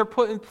things are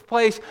put in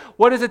place,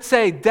 what does it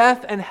say?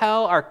 Death and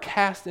hell are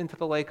cast into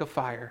the lake of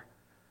fire,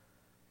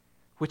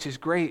 which is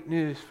great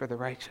news for the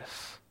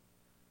righteous.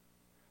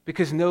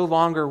 Because no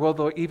longer will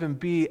there even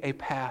be a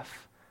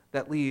path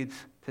that leads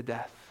to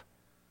death,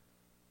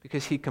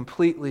 because he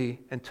completely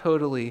and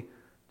totally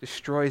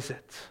destroys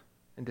it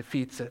and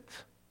defeats it.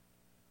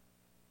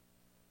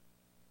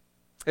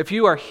 If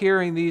you are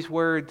hearing these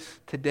words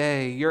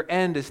today, your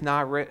end is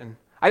not written.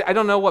 I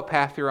don't know what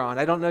path you're on.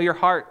 I don't know your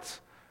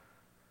hearts.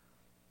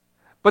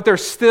 But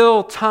there's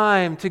still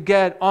time to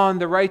get on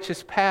the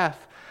righteous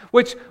path,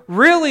 which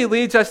really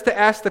leads us to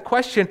ask the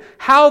question,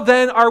 how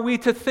then are we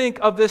to think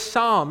of this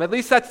psalm? At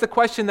least that's the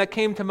question that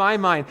came to my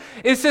mind.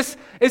 Is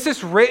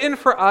this written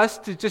for us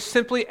to just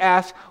simply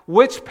ask,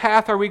 which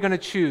path are we going to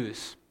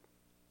choose?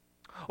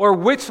 Or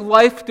which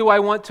life do I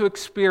want to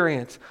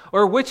experience?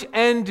 Or which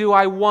end do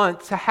I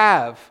want to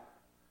have?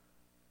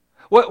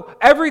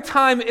 Every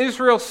time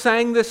Israel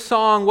sang this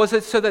song, was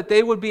it so that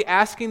they would be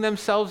asking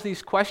themselves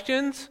these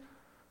questions?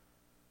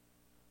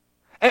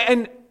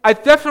 And I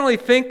definitely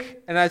think,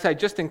 and as I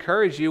just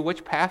encourage you,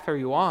 which path are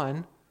you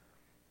on?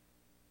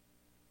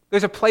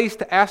 There's a place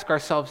to ask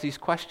ourselves these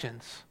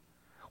questions.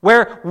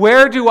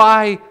 Where do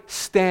I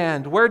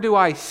stand? Where do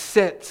I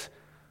sit?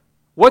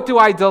 What do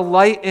I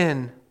delight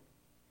in?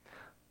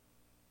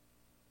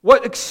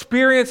 What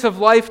experience of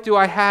life do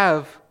I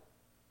have?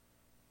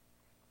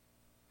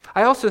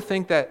 I also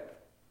think that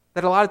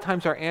a lot of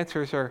times our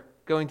answers are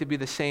going to be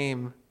the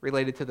same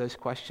related to those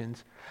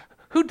questions.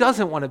 Who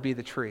doesn't want to be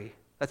the tree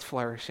that's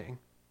flourishing?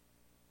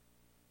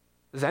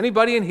 Does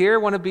anybody in here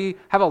want to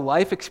have a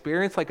life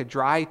experience like a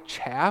dry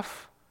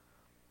chaff?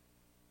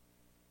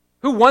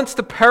 Who wants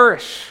to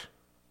perish?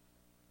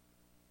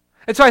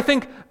 And so I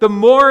think the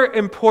more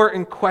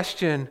important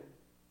question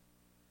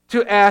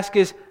to ask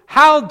is,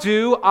 how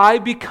do I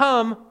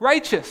become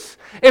righteous?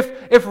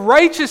 If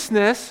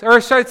righteousness, or I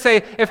should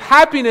say, if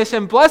happiness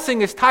and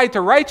blessing is tied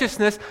to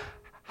righteousness,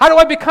 how do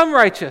I become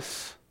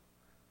righteous?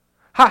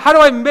 How do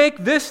I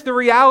make this the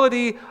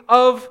reality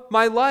of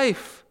my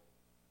life?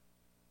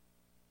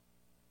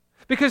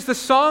 Because the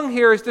song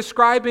here is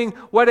describing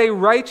what a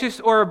righteous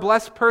or a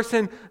blessed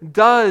person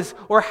does,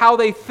 or how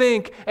they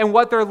think, and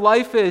what their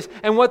life is,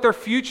 and what their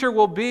future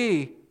will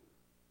be.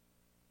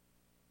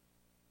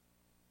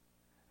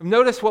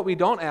 Notice what we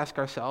don't ask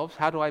ourselves: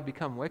 how do I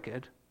become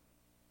wicked?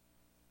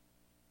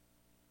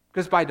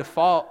 Because by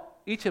default,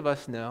 each of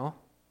us know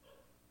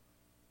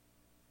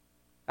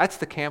that's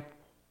the camp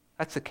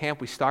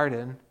we start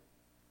in.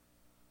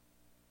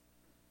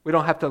 We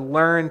don't have to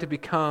learn to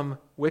become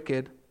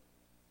wicked.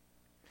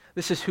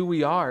 This is who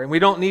we are, and we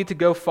don't need to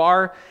go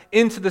far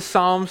into the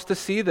Psalms to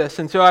see this.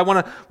 And so I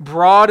want to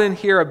broaden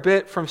here a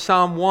bit from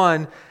Psalm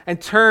 1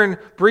 and turn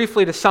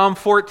briefly to Psalm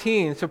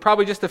 14. So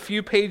probably just a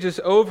few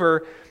pages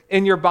over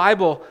in your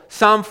Bible,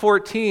 Psalm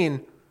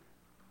 14.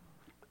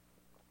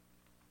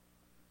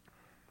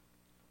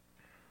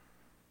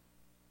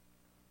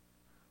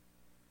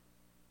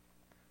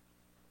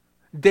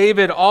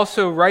 David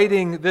also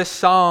writing this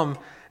psalm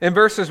in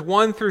verses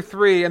 1 through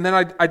 3, and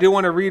then I do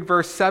want to read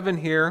verse 7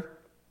 here.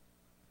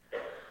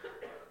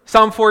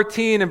 Psalm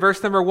 14 and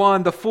verse number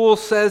 1, the fool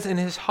says in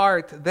his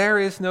heart, there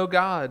is no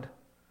God.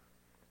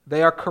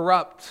 They are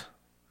corrupt.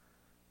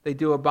 They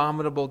do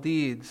abominable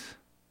deeds.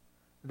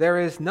 There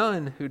is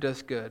none who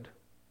does good.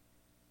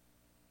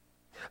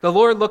 The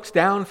Lord looks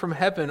down from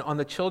heaven on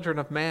the children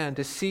of man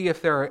to see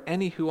if there are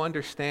any who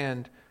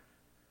understand.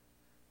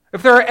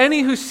 If there are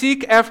any who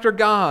seek after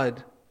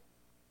God,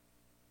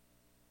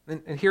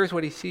 and here's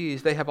what he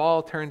sees, they have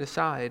all turned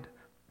aside.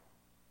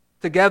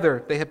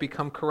 Together they have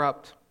become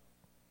corrupt.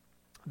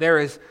 There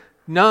is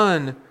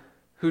none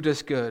who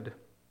does good,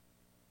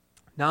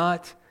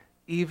 not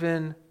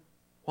even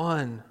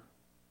one.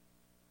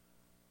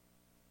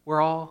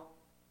 We're all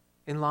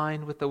in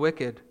line with the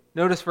wicked.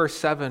 Notice verse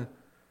 7,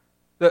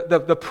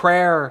 the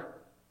prayer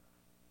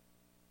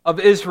of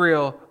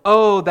Israel.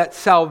 Oh, that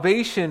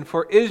salvation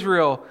for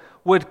Israel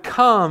would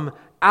come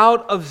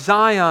out of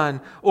Zion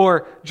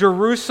or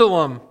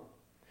Jerusalem.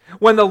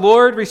 When the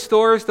Lord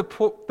restores the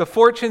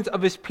fortunes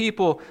of his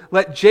people,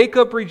 let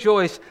Jacob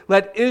rejoice,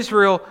 let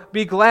Israel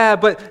be glad.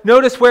 But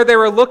notice where they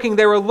were looking.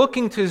 They were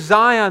looking to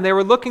Zion. They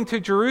were looking to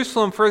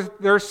Jerusalem for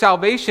their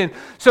salvation.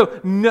 So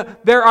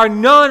there are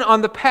none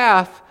on the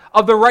path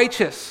of the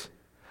righteous,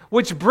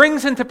 which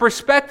brings into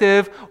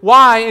perspective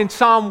why in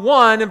Psalm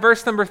 1 and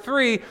verse number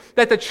 3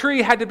 that the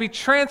tree had to be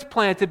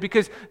transplanted,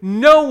 because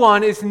no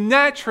one is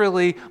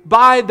naturally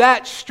by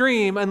that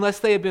stream unless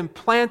they have been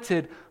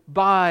planted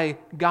by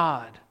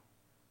God.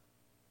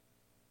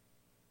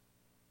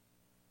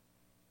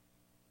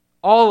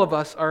 All of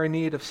us are in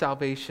need of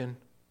salvation.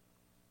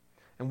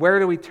 And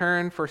where do we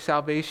turn for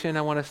salvation?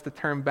 I want us to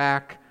turn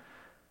back,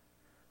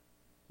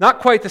 not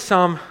quite to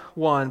Psalm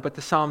 1, but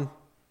to Psalm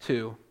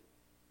 2.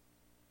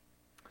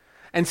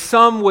 And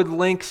some would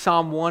link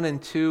Psalm 1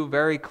 and 2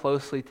 very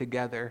closely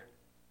together.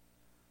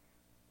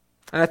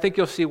 And I think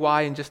you'll see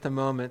why in just a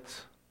moment.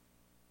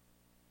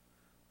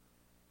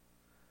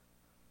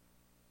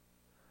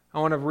 I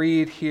want to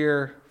read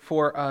here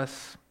for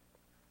us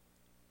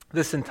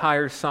this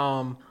entire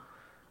psalm.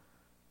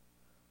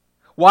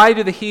 Why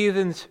do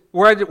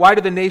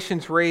the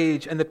nations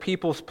rage and the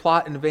peoples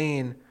plot in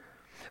vain?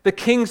 The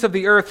kings of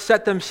the earth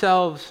set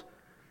themselves,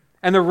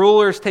 and the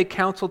rulers take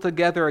counsel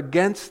together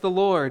against the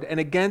Lord and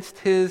against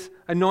his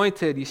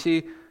anointed. You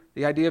see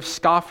the idea of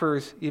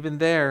scoffers even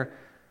there.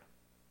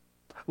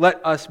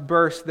 Let us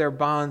burst their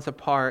bonds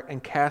apart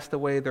and cast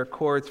away their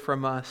cords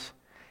from us.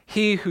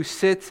 He who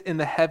sits in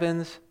the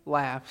heavens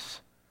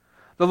laughs.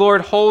 The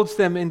Lord holds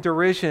them in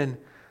derision.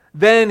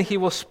 Then he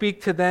will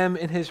speak to them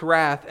in his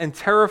wrath and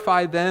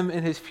terrify them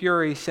in his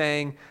fury,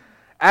 saying,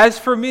 as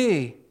for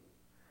me,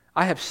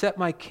 I have set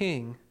my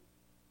king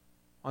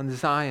on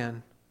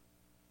Zion.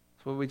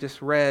 That's what we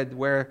just read,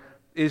 where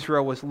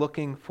Israel was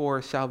looking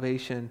for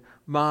salvation.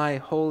 My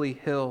holy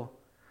hill.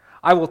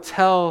 I will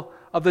tell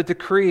of the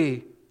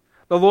decree.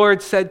 The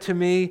Lord said to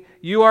me,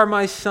 you are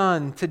my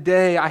son.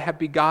 Today I have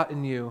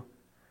begotten you.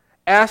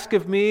 Ask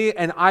of me,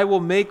 and I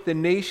will make the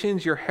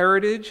nations your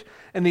heritage,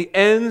 and the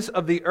ends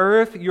of the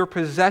earth your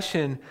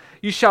possession.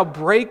 You shall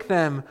break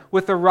them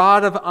with a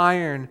rod of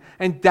iron,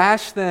 and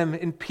dash them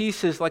in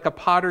pieces like a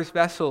potter's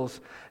vessels.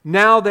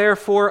 Now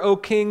therefore, O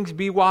kings,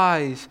 be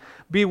wise.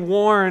 Be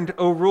warned,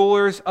 O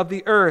rulers of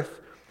the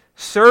earth.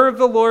 Serve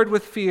the Lord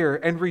with fear,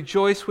 and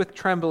rejoice with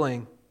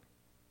trembling.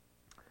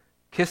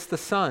 Kiss the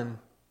Son,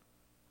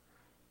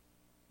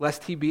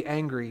 lest he be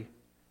angry.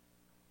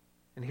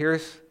 And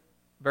here's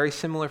very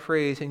similar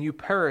phrase, and you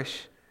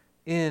perish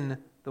in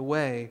the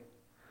way,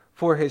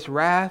 for his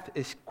wrath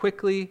is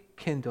quickly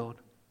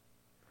kindled.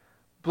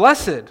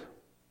 Blessed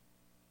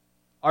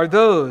are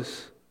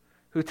those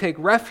who take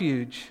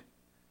refuge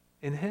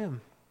in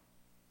him.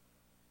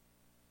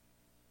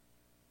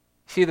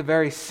 See the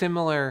very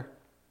similar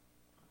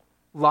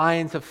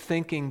lines of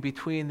thinking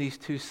between these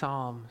two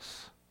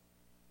psalms.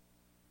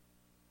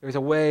 There's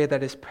a way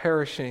that is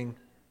perishing.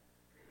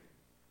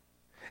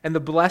 And the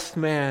blessed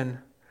man,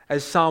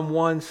 as Psalm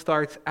 1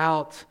 starts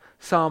out,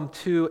 Psalm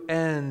 2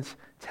 ends,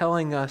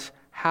 telling us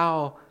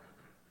how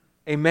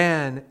a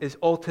man is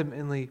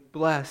ultimately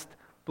blessed.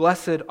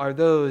 Blessed are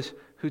those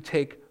who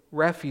take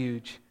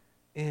refuge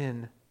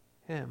in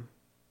him.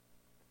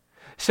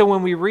 So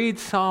when we read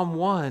Psalm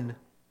 1,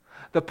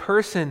 the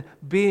person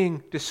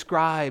being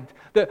described,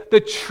 the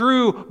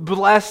true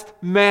blessed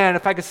man,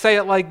 if I could say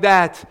it like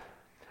that,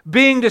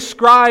 being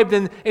described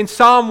in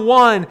Psalm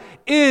 1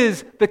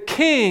 is the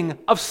king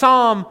of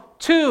Psalm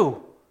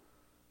 2.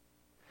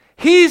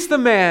 He's the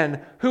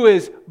man who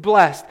is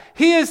blessed.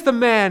 He is the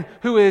man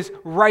who is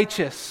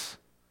righteous.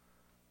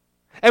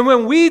 And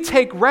when we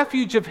take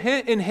refuge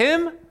in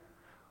him,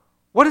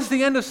 what does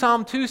the end of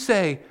Psalm 2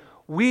 say?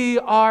 We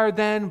are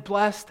then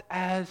blessed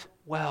as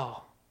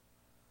well.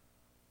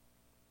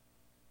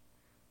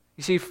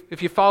 You see,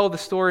 if you follow the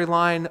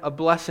storyline of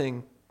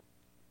blessing,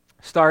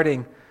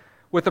 starting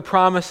with the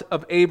promise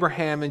of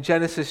Abraham in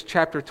Genesis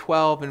chapter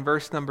 12 and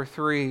verse number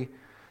 3, do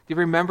you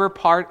remember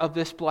part of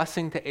this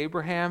blessing to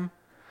Abraham?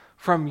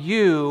 From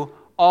you,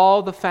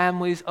 all the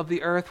families of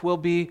the earth will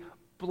be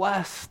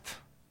blessed.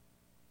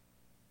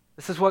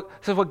 This is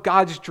what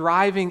God's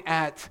driving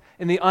at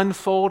in the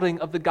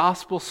unfolding of the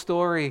gospel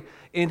story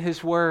in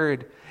his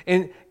word.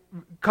 In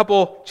a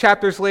couple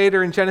chapters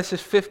later in Genesis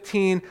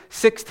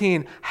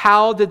 15:16,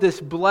 how did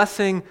this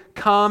blessing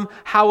come?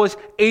 How was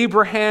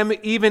Abraham,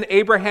 even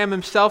Abraham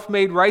himself,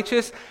 made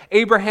righteous?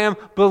 Abraham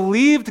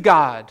believed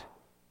God,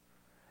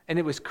 and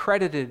it was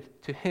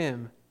credited to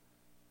him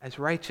as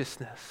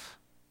righteousness.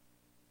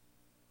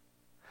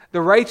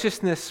 The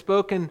righteousness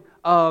spoken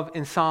of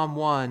in Psalm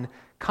 1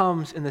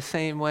 comes in the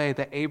same way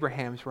that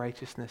Abraham's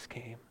righteousness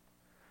came,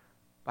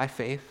 by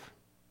faith.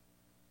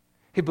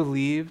 He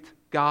believed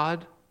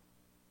God.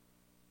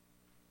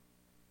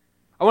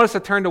 I want us to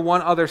turn to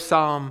one other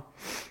psalm,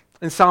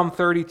 in Psalm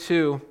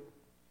 32,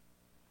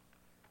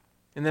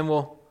 and then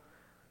we'll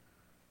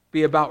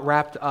be about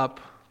wrapped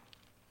up.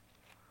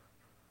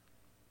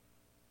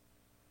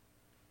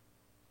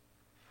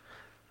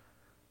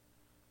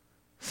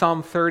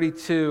 Psalm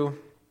 32,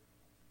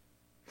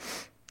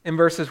 in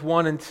verses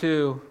 1 and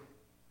 2,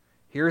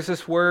 here's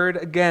this word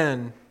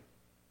again,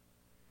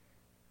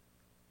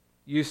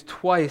 used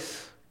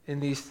twice in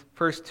these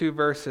first two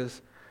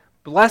verses.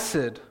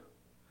 Blessed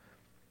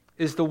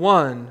is the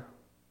one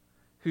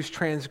whose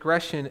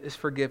transgression is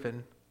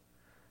forgiven,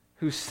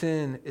 whose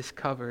sin is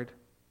covered.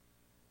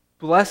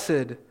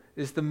 Blessed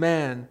is the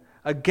man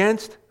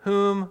against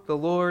whom the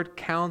Lord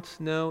counts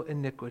no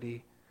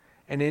iniquity,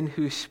 and in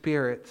whose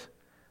spirit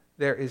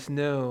there is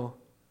no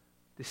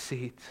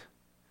deceit.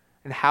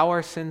 And how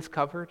are sins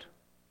covered?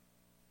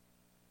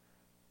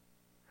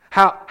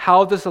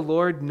 How does the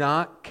Lord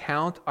not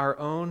count our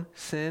own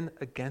sin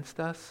against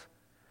us?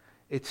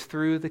 It's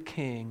through the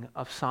King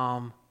of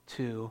Psalm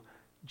 2,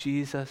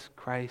 Jesus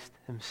Christ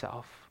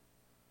himself.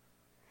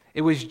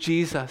 It was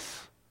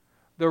Jesus,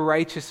 the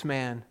righteous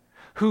man,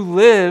 who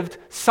lived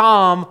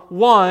Psalm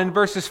 1,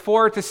 verses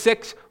 4 to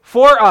 6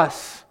 for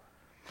us.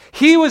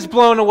 He was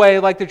blown away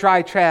like the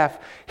dry chaff.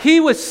 He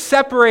was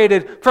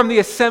separated from the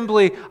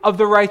assembly of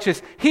the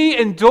righteous. He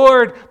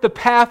endured the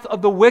path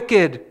of the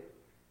wicked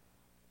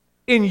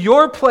in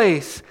your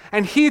place,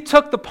 and he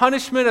took the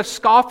punishment of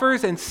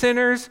scoffers and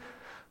sinners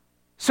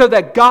so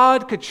that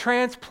God could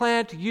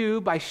transplant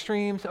you by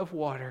streams of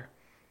water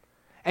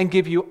and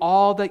give you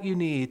all that you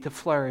need to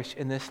flourish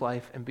in this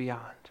life and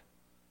beyond.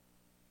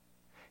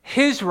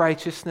 His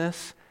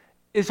righteousness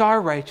is our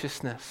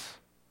righteousness.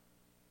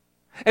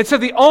 And so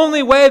the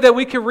only way that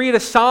we can read a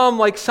psalm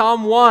like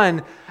Psalm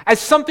 1 as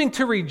something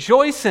to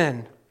rejoice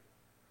in,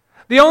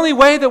 the only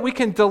way that we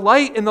can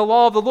delight in the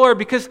law of the Lord,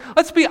 because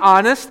let's be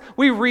honest,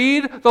 we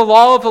read the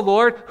law of the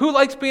Lord. Who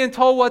likes being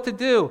told what to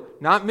do?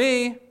 Not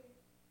me.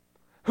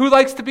 Who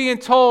likes to be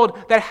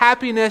told that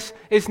happiness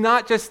is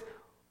not just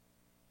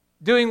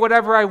doing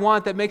whatever I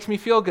want that makes me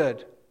feel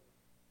good?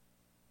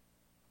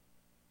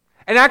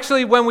 And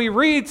actually, when we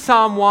read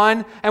Psalm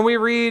 1 and we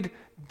read,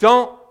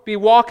 don't be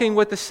walking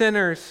with the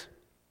sinners,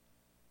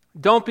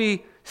 don't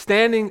be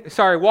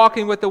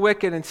walking with the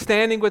wicked and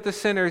standing with the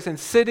sinners and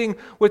sitting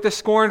with the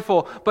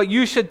scornful, but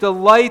you should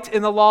delight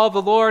in the law of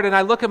the Lord. And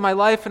I look at my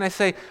life and I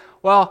say,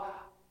 well,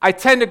 I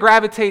tend to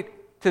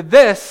gravitate to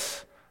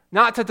this,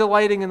 not to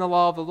delighting in the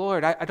law of the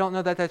Lord. I don't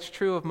know that that's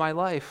true of my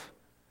life.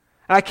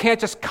 And I can't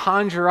just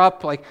conjure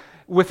up like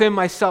within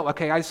myself,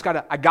 okay,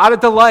 I gotta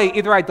delight.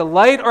 Either I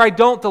delight or I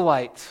don't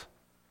delight.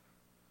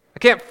 I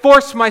can't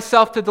force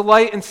myself to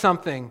delight in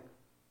something.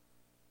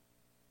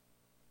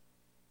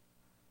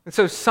 And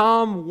so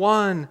Psalm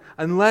 1,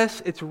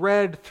 unless it's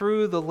read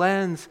through the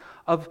lens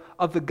of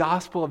the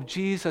gospel of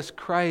Jesus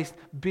Christ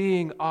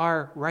being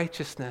our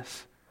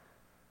righteousness,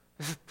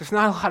 there's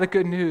not a lot of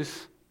good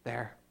news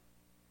there.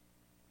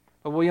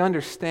 But we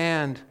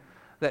understand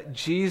that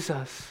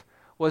Jesus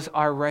was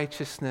our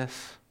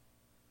righteousness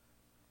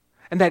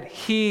and that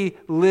he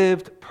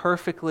lived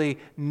perfectly,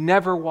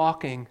 never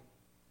walking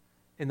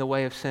in the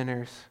way of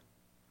sinners,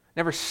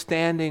 never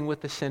standing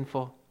with the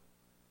sinful,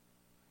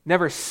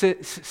 never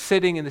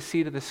sitting in the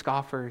seat of the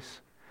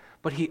scoffers,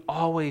 but he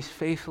always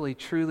faithfully,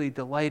 truly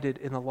delighted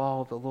in the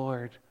law of the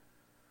Lord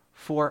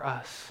for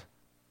us.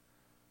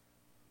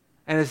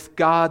 And as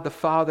God the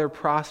Father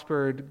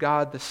prospered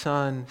God the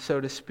Son, so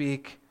to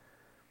speak,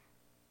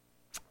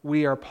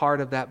 we are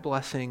part of that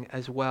blessing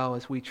as well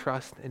as we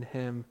trust in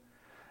him.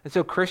 And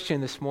so,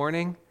 Christian, this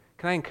morning,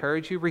 can I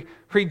encourage you?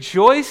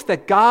 Rejoice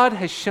that God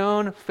has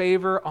shown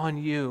favor on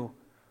you,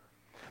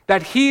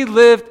 that he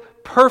lived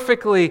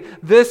perfectly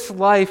this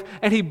life,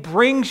 and he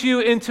brings you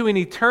into an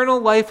eternal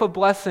life of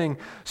blessing,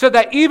 so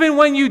that even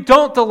when you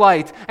don't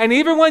delight, and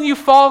even when you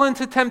fall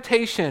into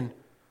temptation,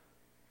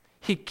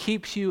 he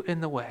keeps you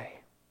in the way.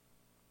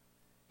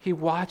 He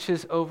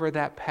watches over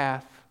that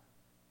path.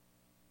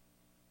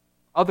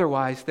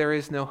 Otherwise, there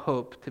is no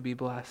hope to be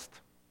blessed.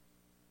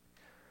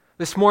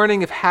 This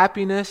morning, if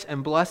happiness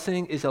and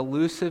blessing is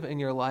elusive in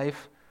your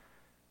life,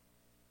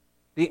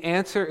 the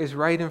answer is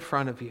right in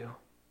front of you.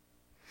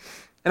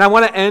 And I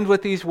want to end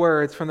with these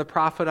words from the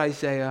prophet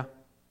Isaiah.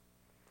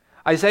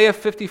 Isaiah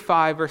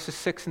 55, verses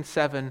 6 and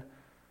 7.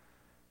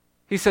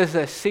 He says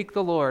this, "Seek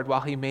the Lord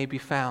while he may be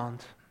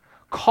found.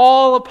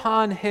 Call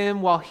upon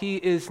him while he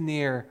is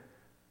near.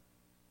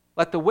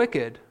 Let the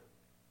wicked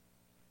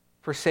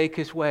forsake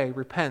his way,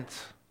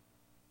 repent,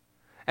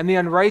 and the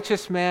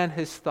unrighteous man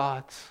his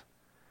thoughts,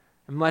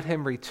 and let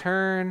him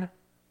return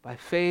by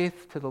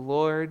faith to the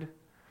Lord,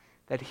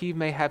 that he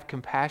may have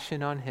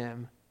compassion on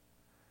him.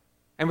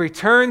 And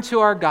return to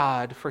our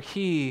God, for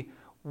he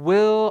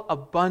will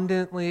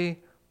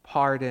abundantly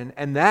pardon."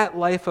 And that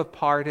life of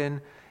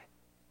pardon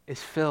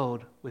is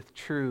filled with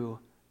true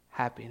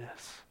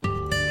happiness.